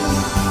know,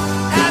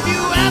 have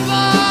you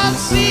ever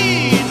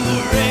seen the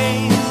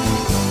rain?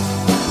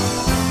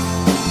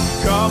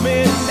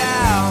 Coming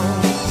down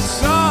a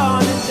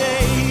sunny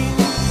day.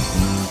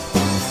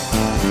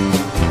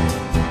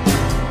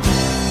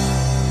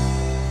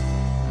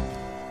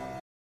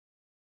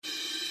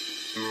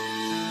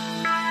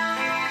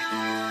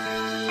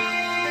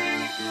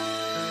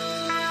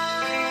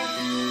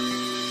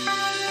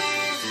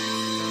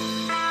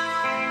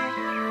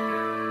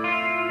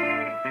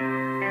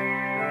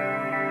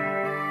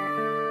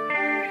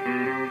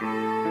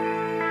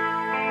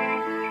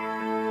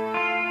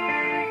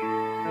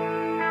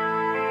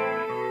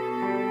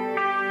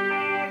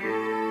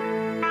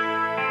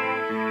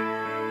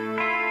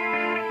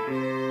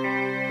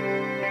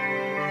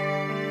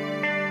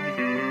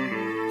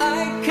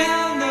 I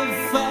count the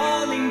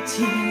falling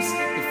tears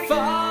that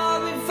fall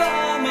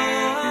before my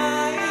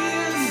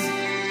eyes.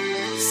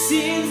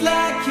 Seems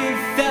like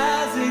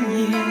 1,000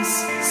 years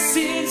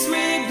since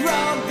we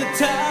broke the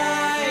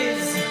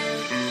ties.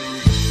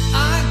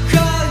 I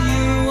call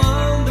you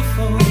on the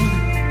phone,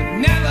 but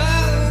never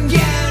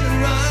get a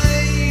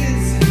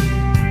rise.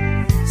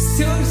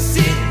 So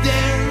sit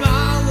there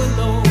all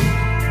alone.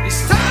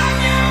 It's time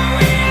you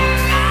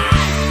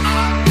realize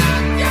I'm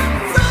not your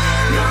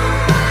friend.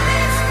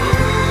 Nobody's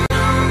fool,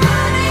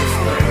 nobody's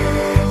fool.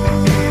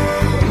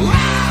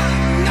 Well,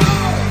 no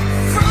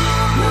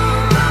fool.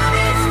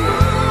 Nobody's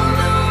fool,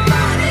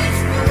 nobody's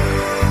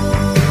fool.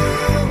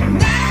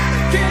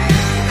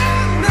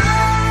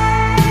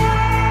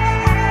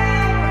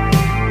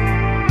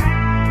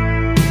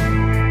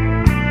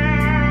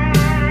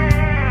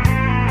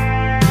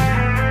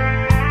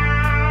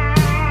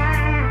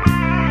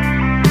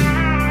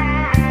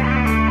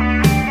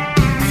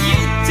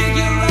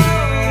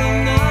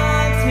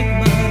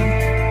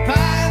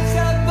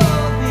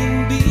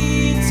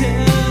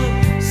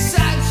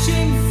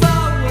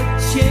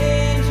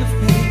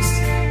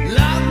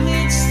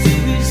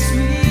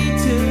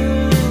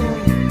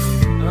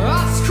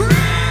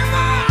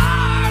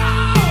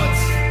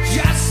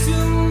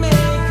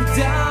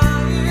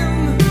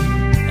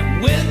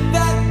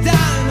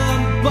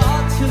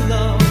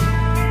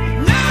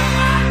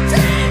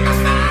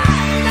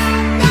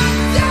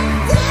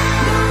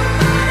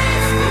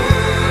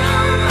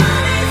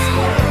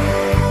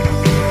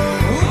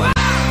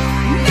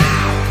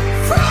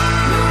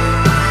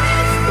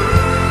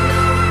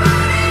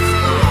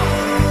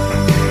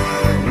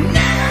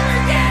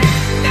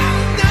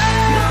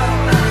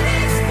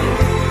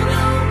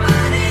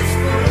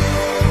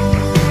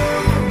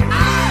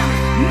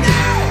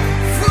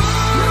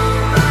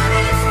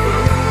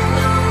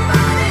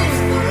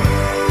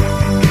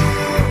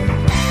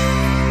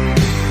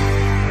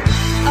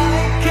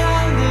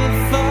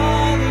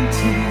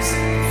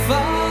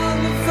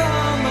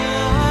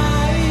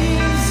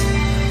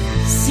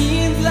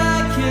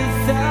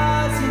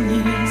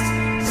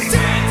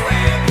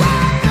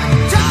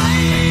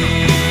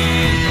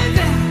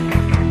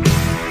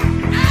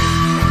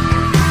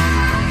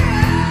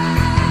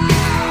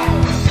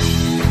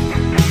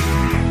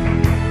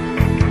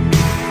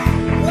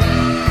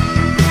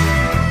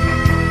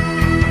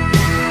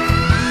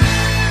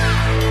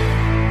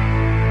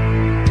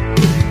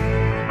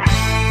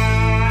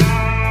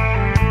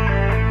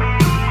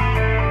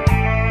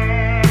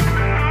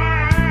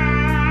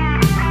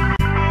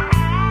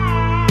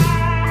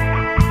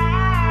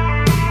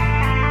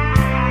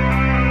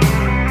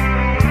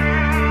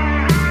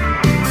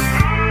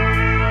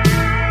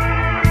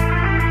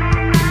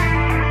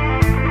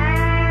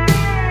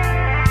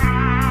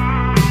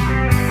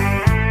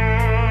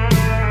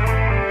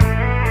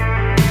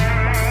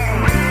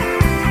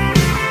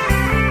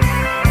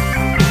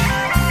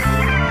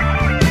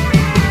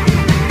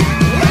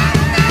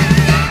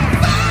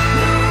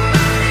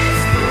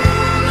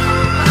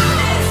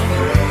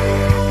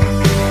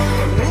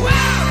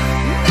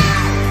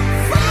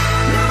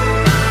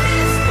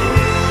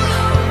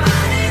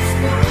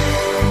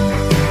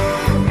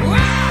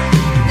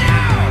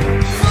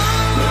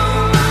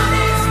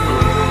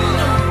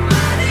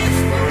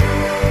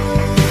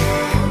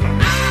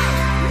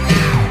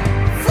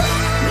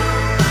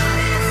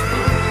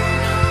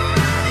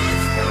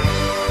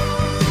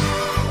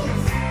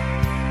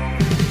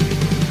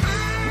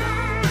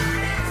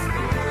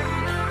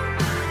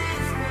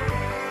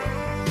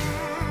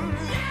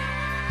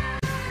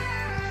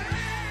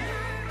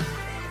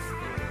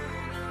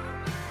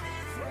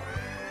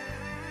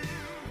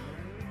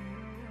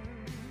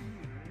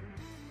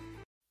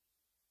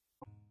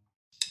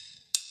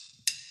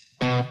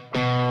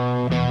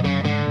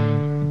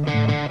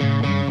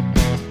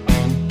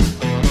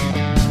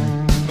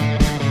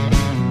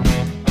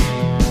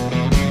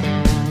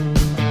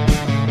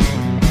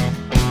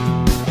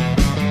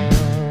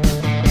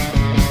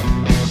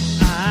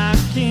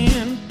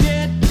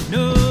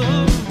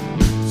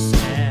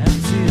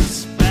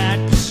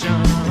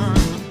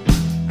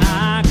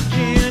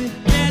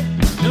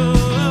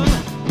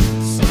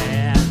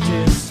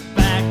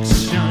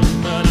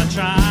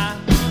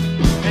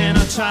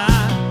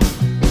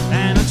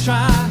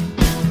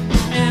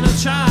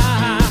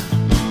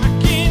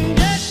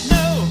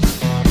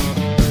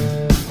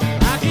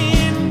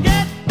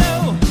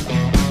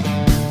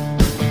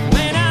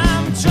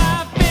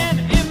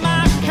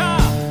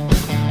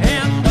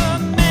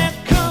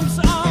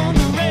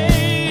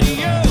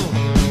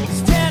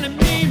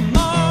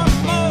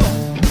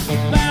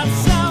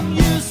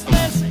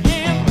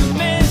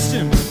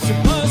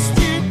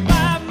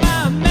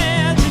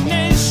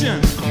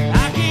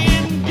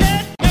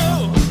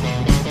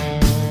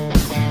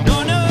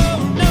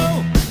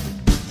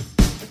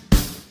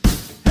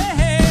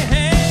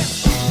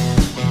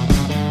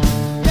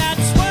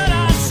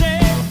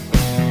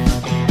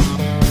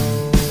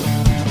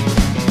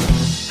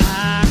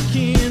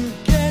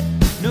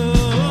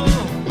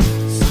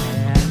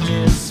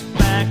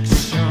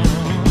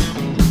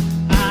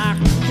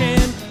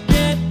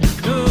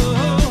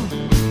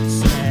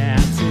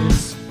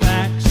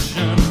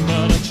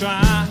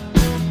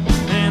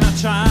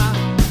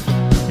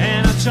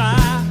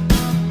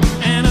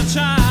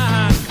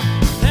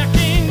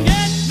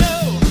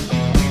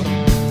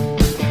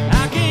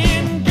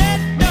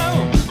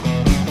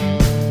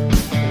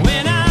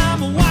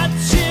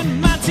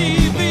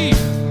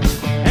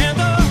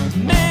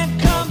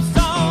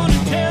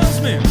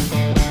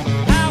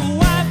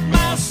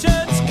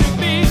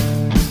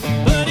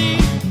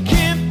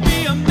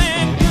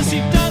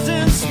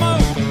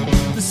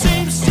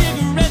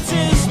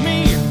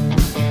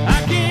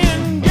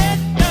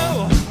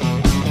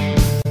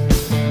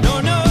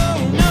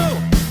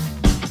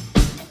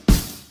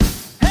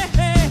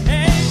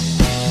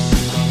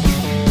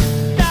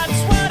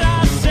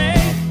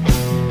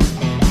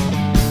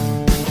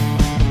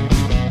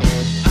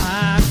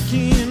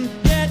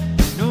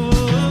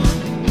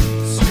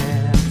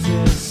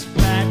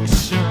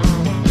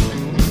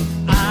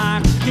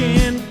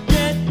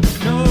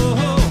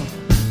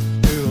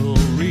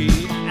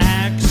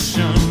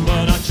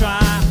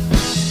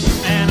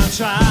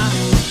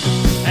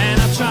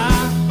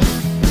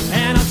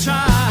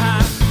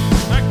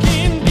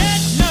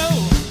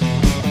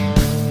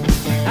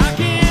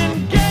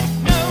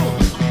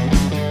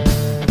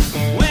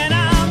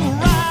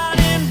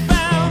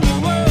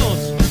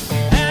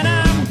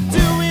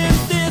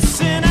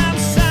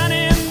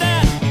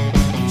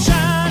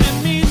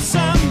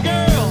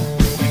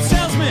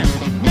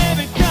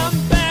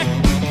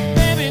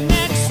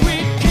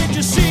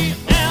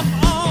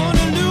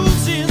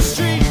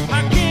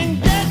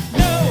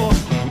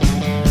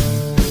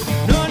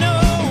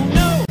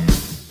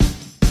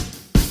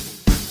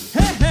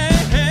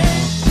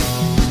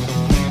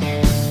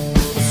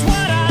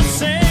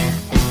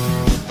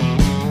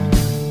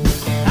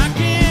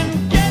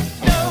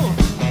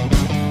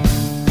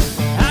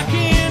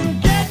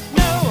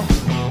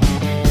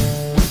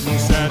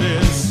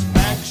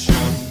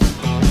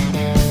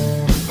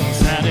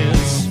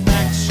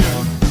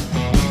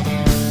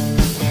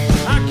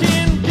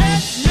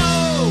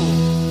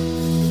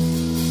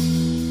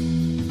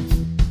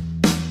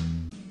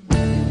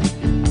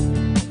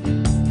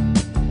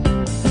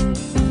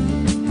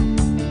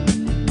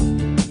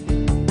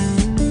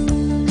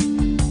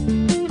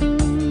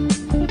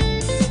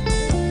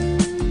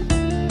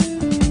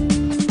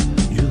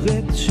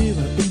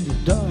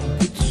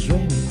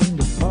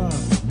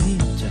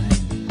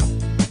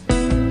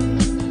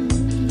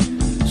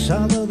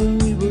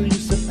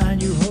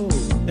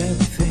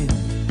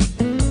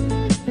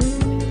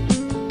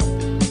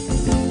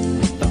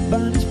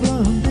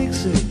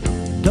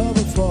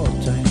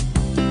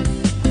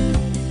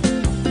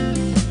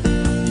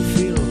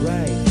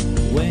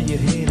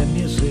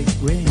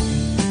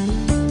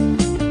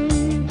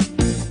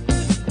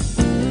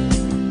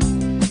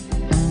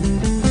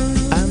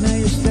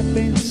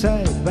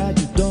 quiet, but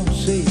you don't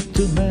see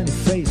too many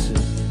faces.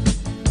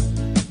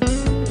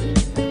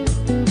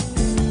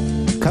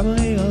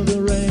 Coming on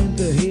the rain,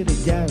 the heat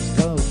it just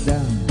goes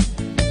down.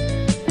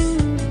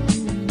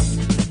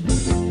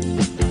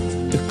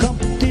 The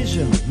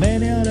competition,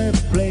 many other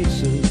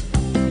places,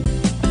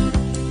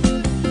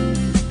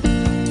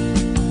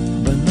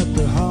 but not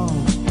the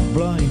horn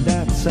blowing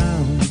that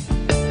sound.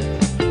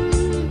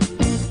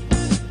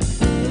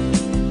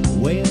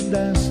 Way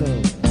down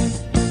south,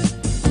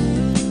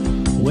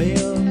 way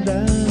on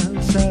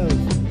down south,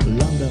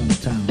 London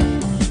town.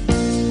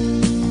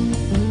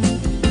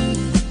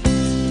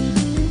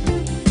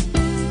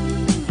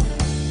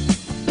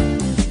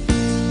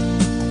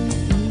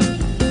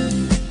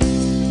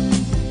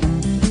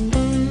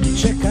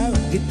 Check out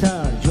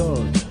Guitar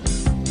George,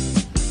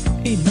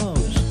 he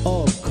knows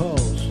all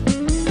chords.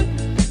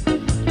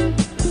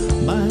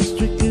 My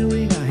strictly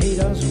ringer, he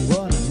doesn't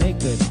wanna make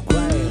the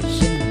choir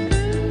sing.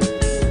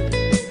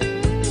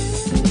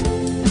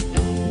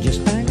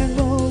 Just hang and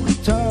go,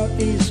 guitar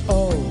is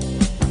all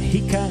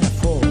he can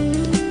afford.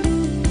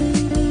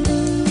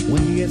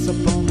 When he gets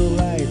up on the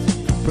lights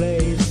to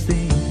play his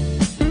thing.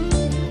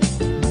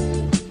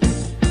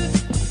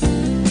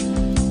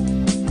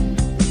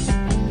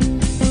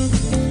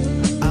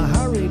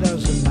 He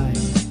doesn't mind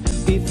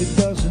if it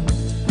doesn't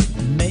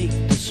make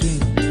the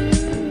swing.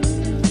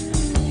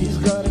 He's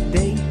got a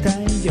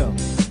daytime job,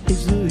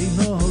 he's doing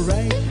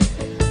alright.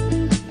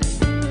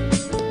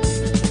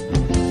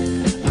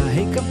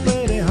 He can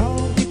play the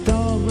honky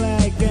tonk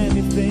like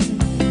anything,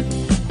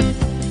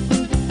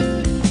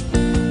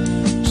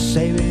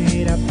 saving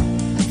it up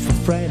for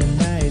Friday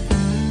night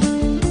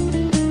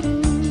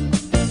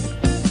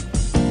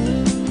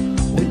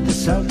with the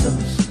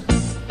Sultans.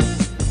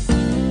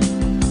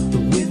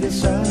 With the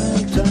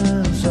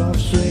Sultans of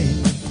Swing.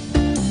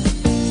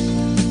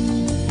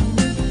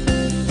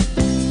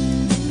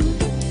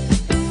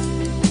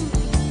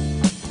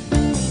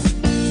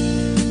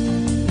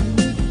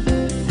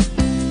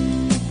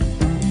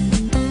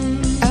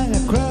 And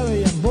the crowd of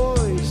young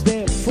boys,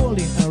 they're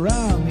fooling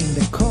around in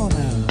the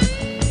corner.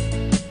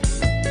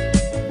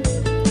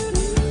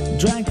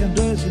 Drunk and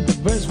dressed in the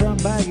best brown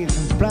baggies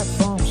and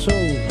platform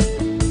soul.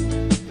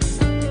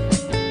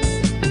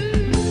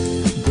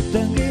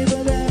 Don't give a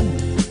damn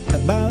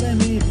about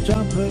any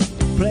trumpet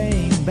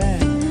playing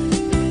band.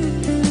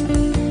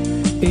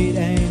 It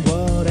ain't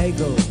what I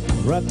go,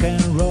 rock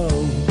and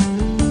roll.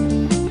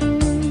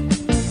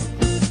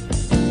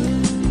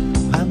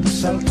 And the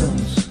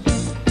Sultans,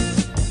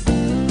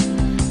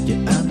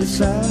 yeah, and the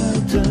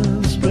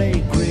Sultans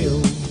play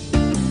Creole.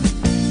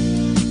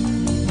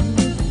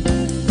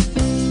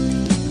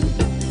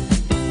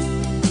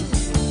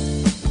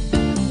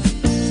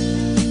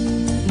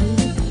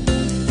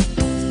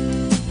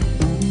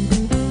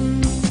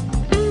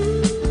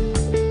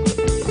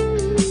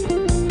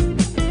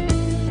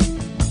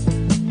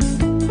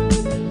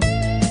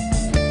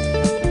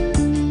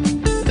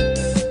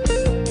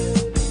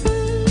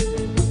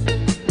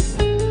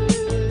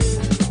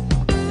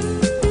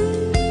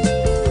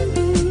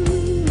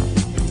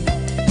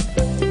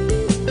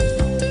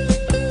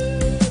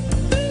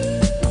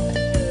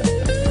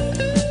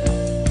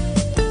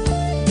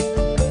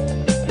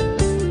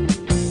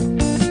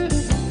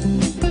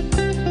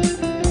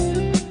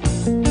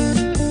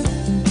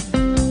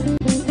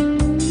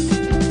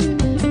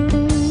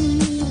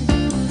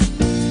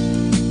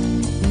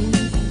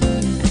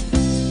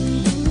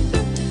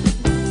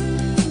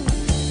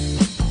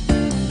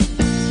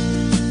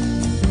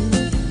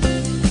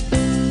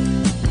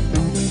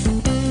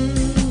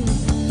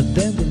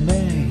 Then the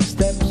man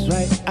steps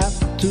right up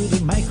to the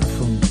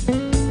microphone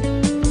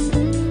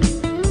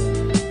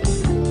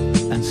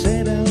and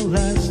said out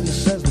loud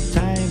just as the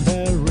time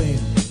bell ring.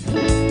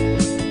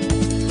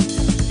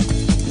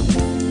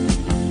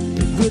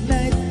 Good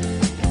night,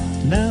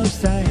 now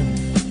it's time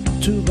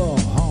to go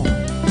home.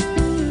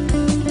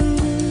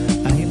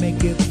 And he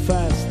make it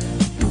fast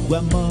with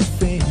one more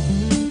thing.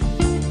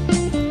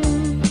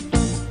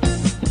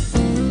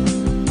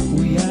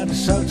 We are the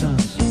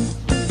Sultans.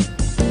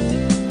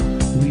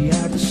 We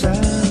are the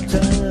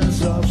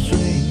Sultans of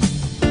Swing.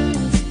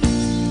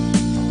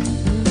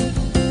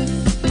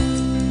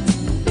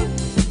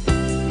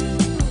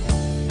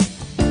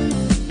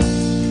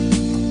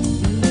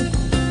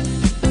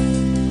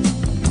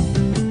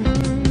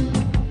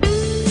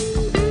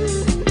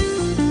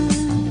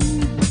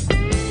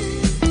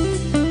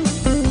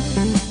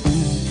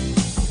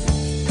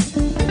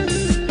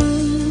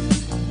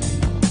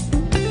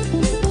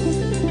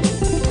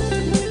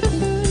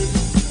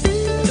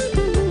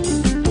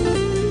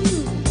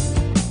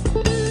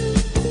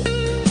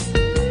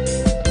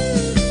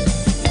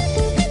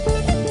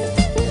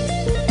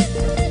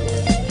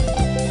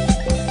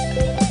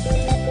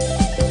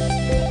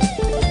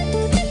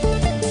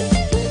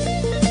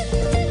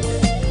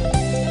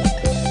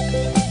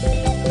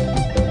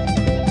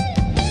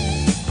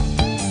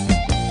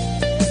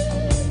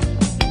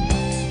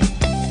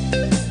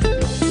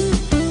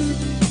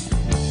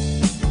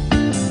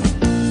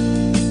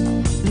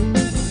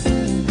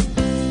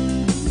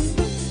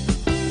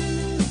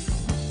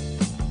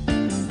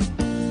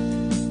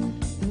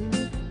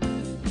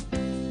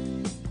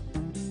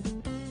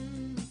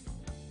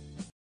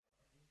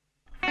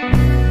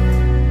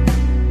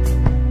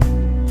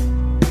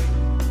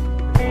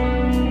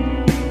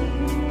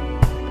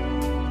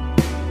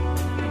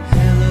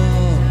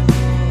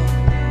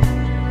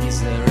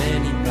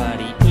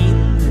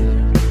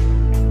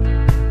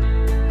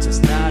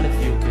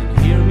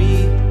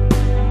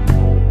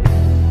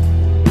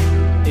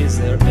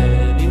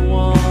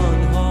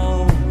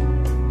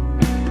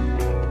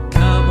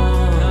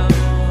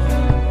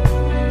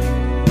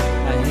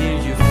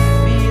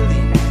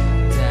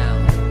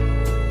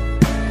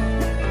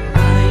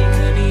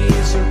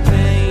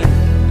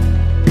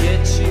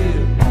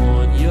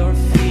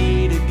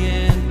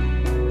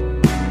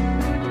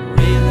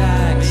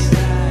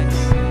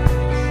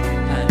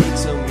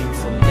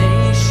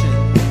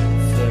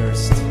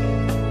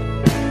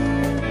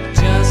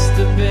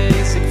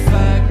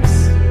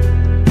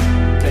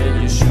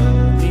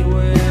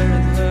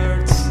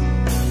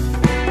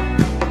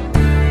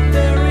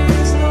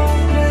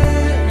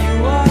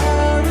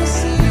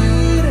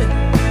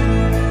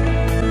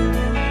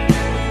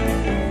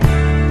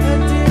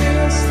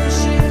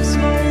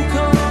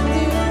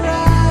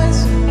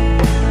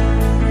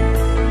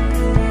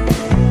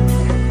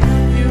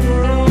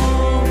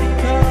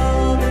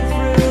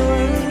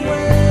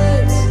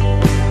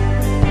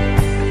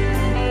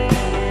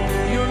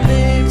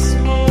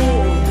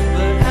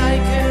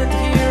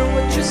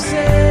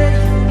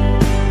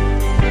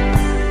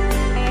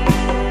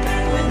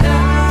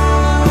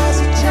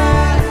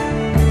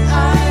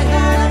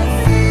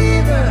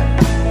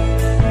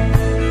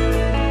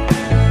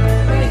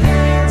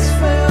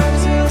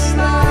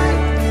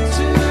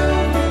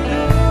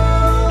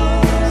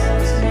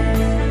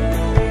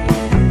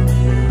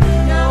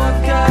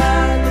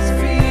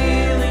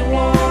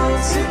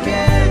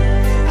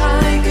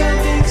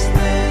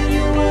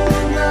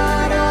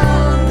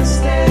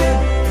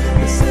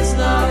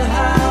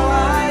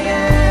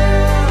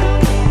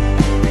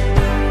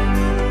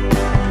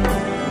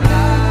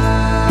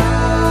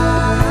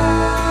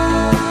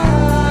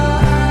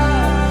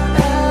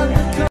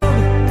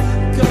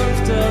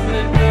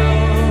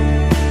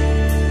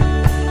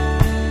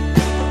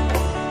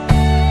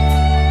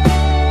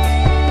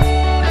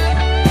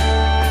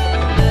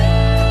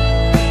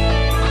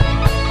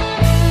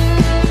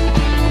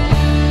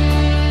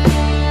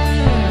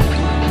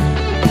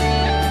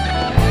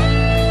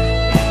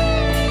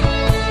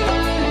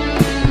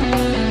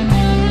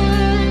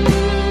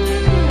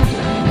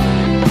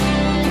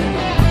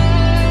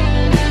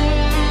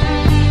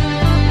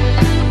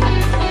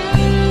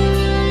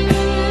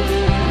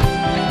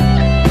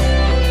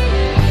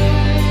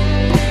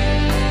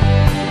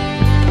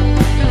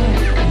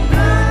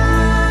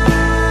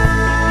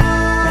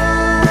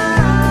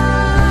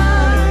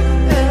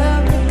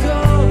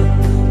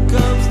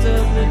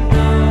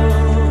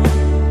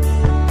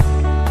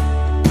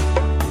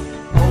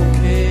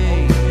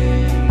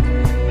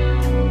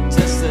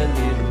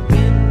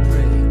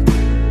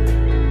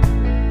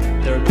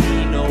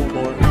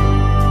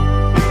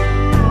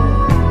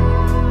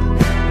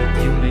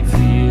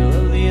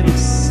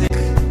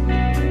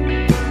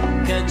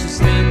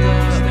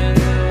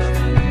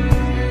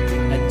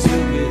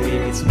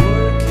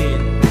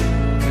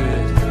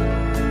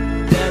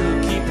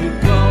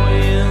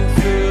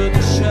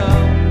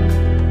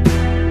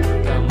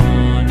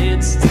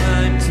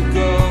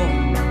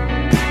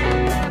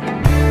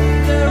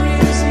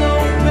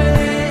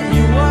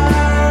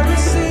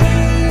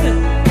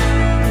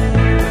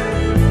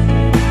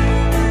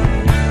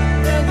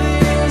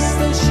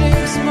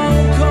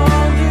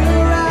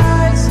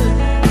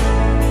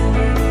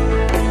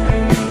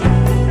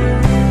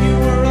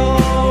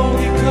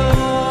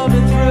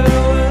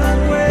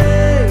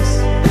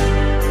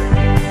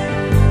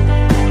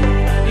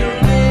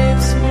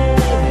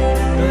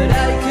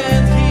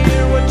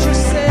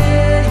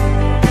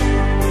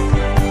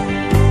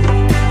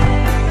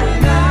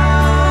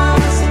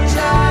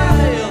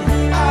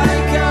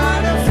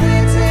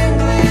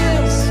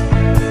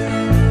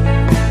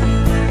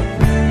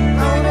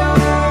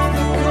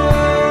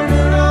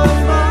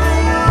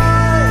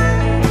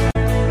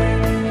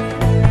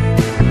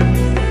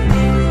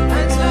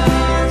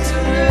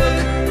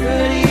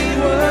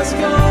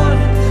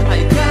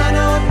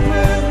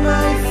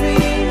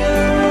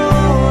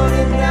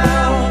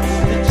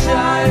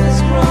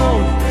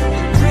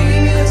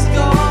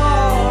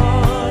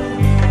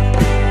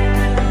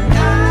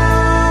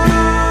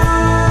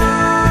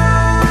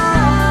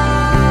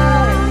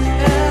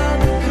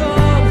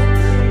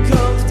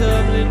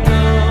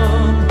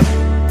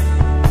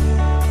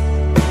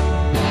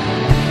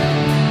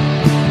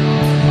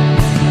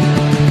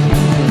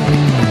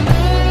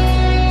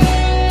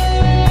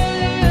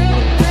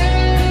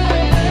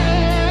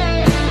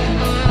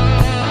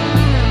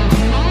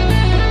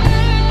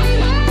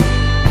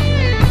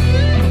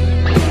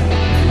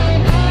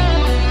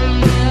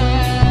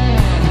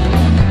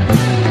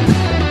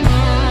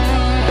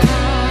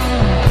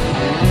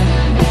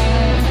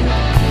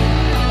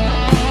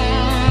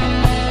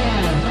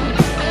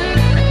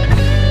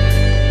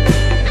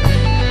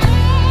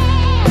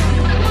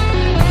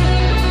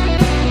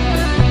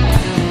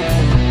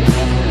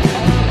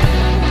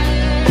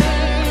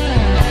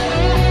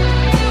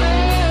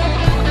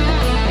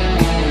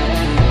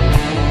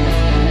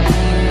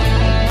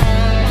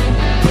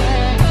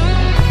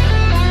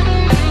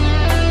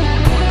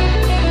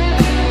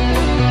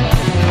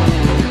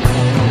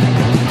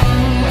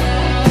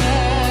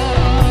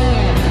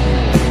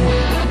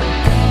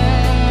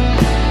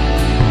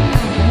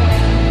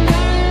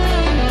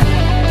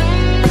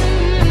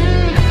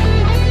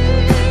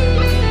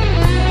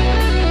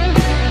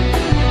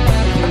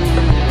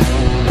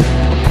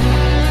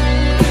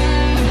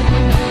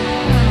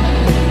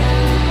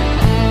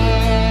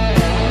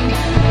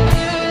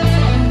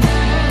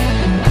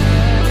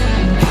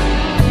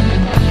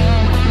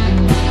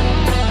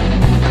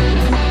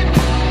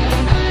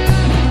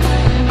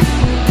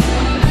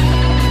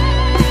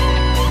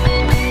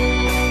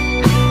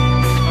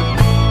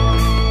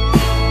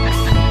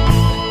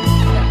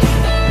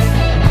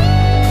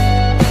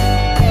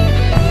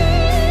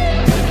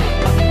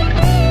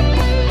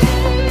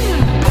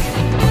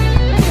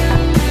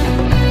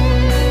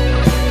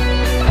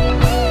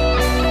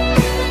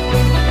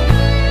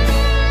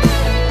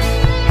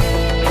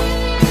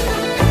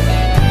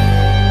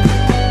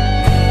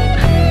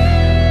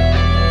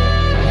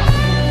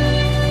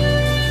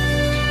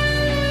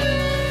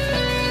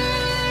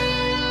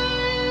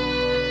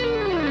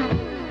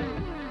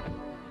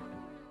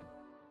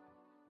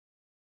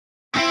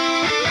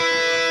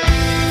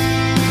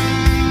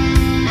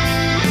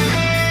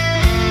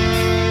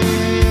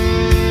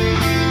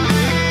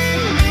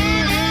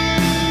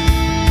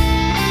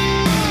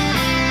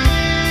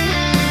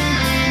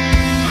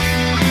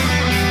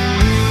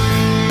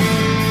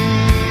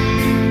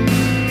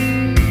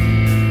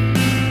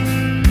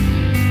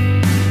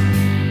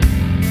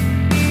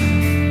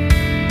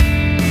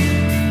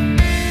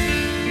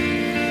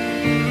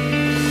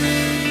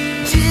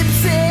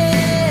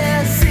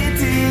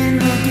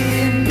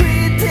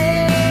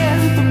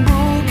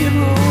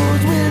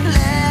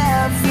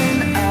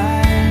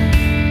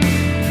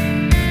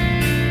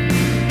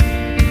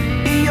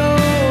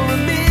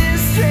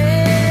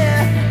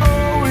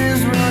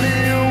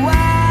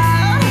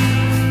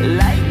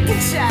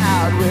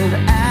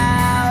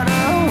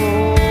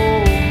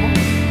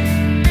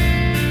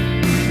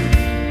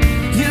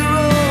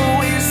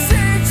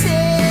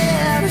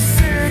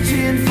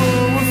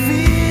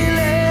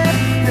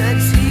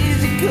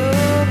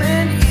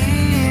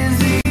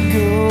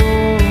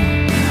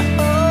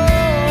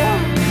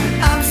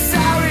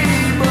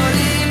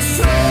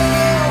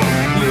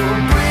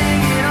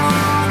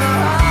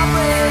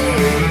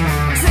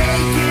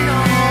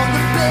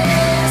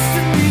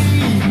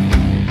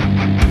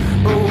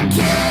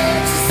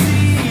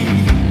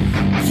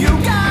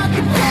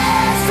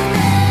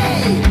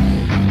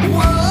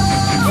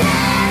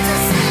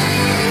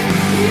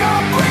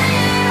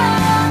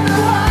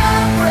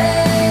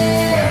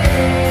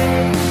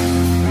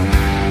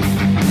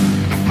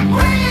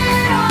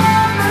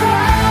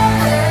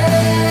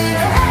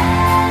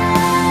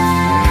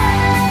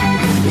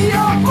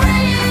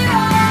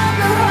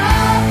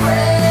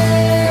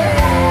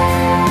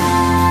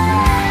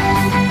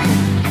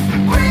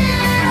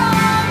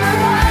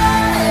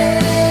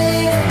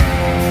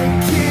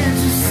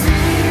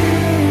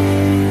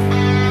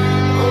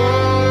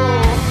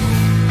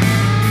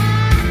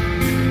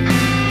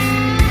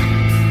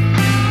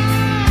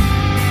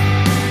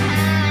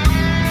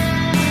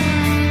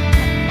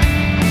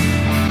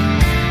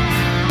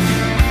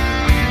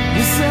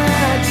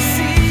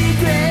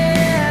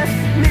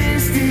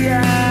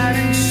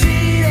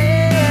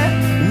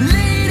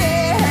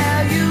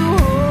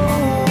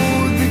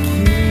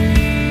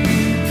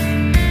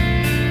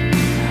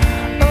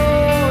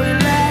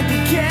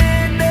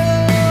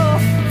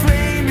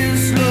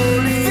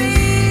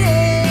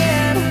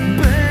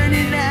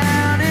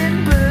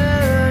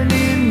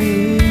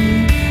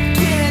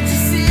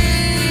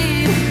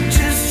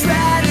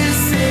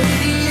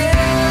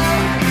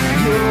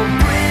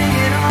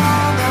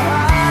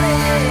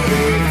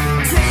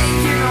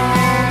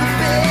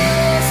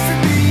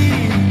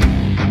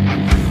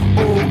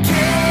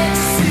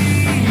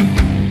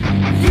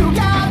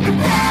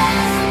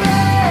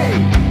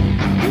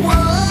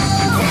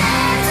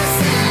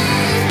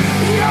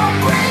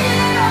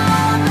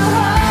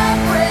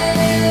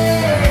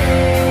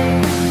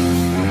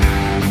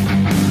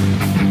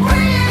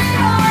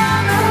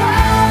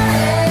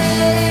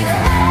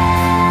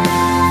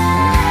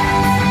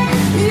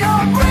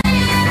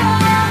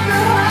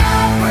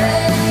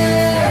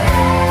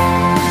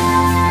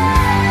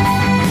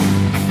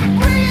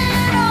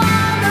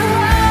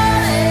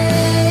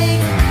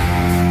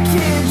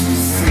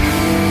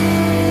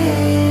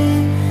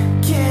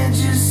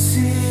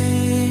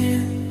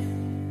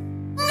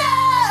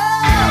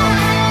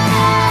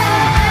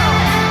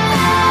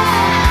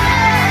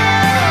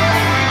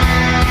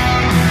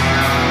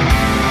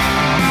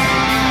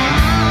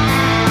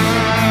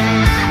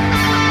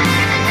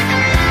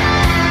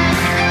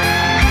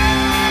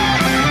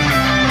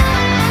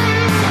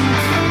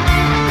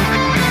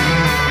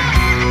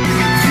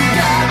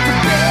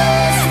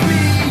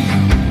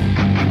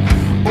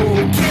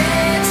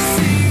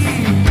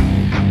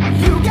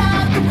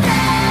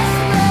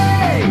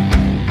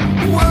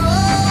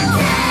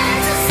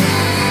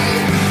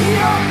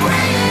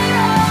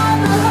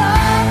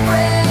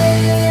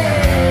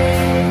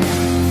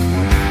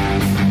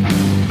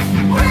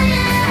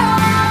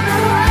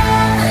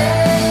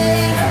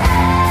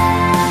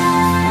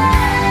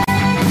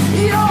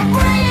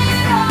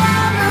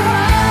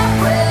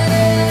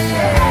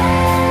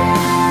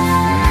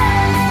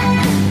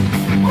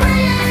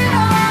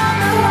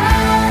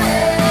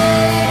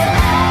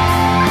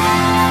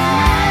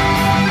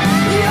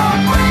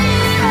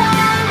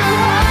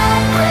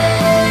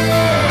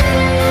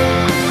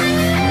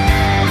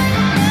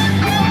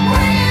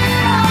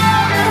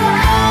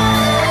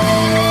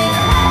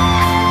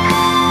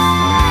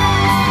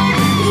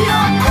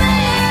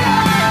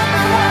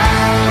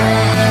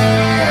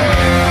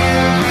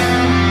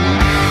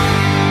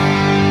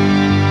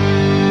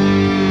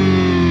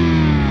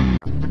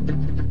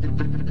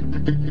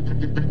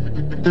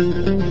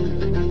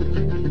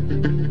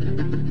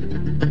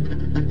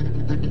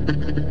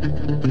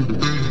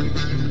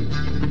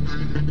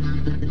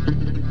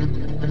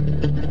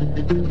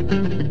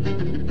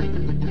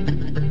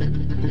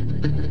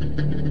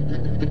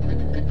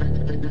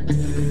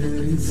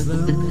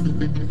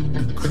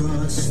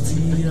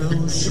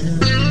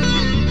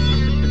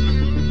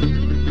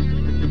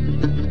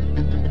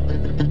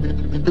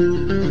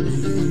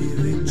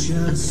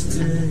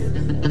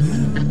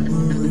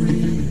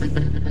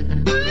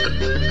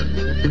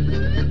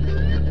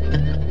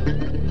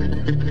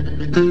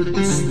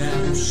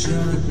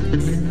 Snapshot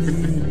in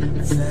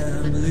the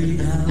family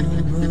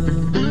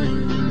album.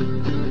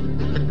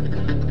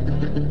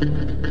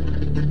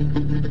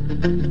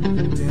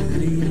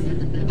 Daddy,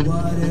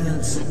 what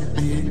else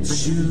did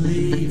you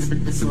leave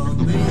for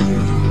me?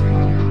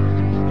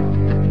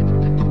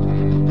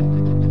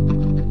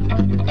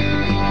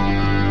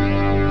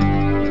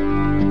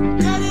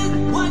 Daddy,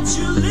 what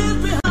you leave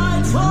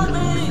behind for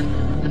me?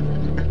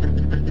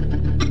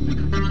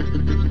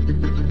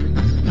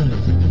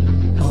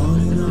 All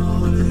in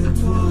all, it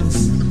was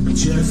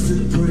just a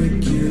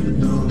brick in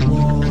the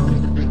wall.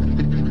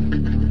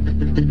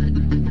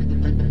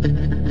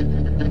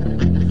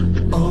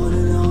 All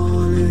in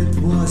all, it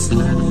was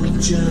all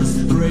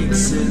just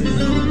bricks in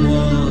the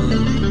wall.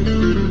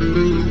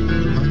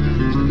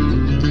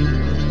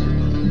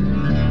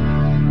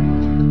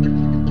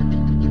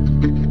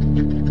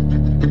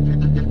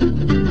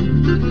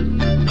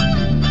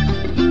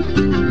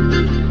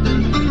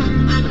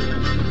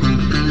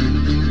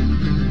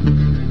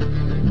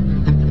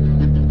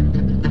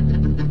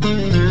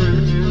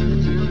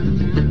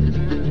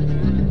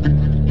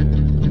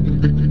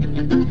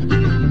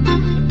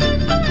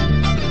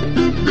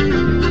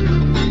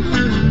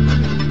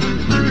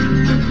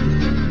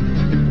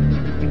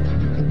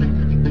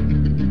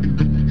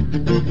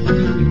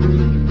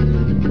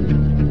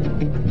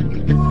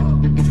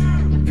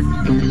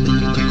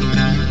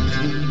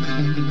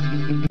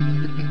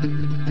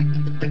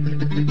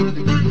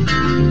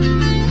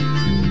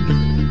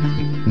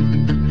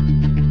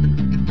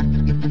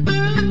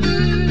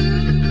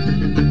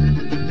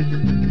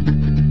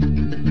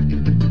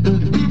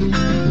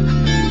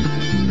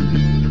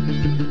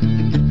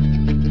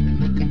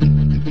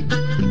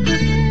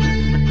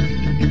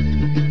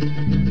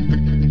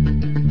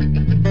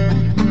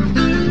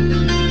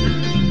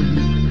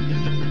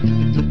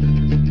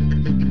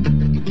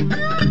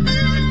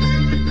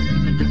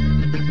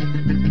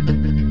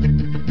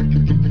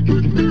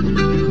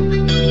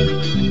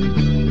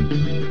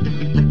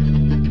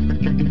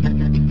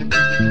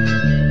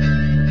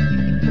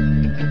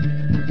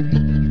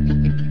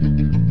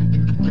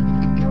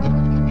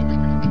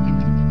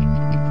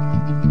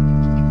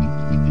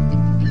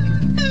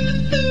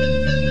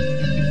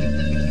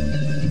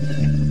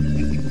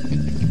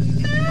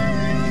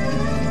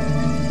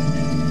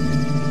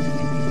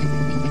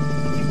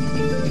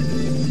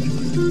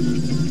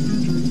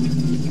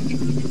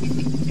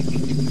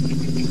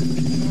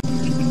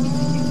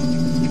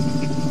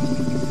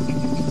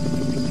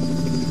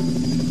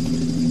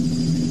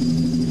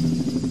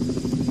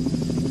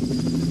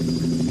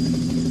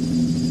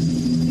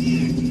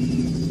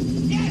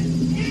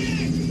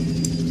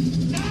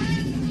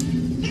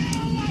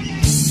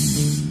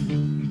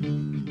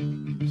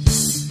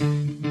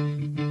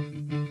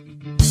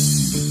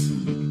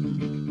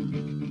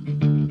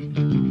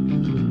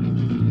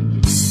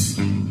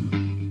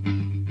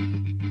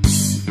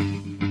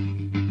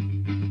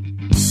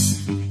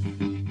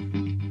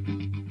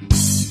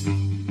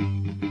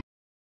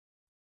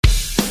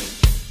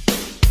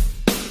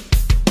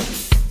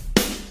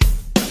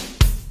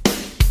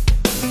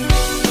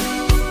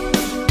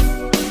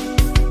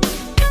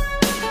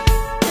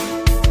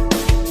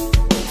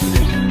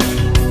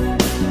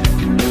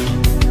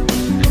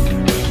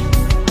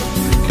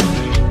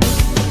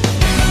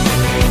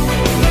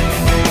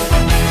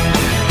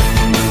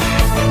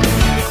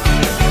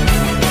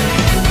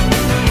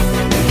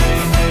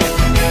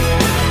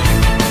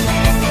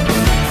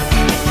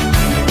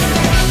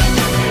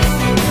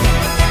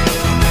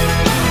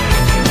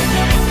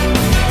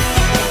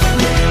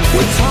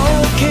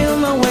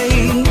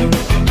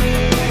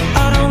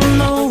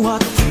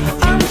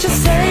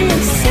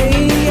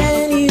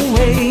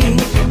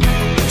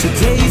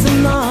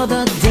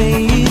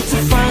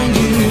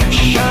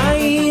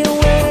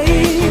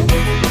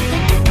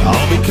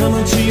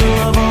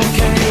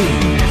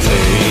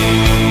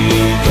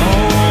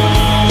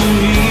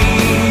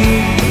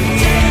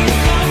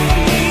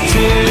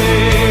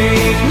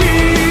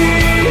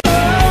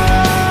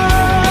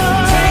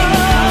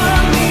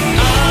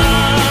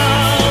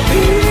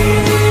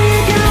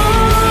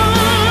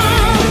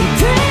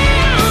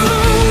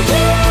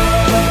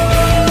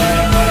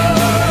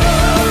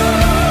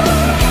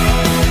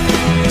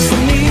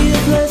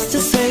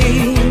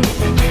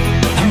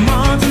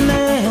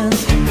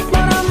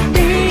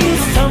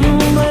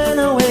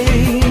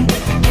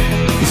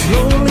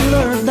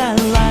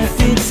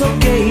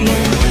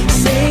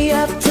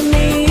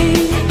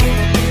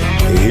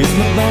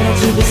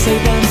 say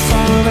I'm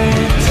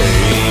sorry.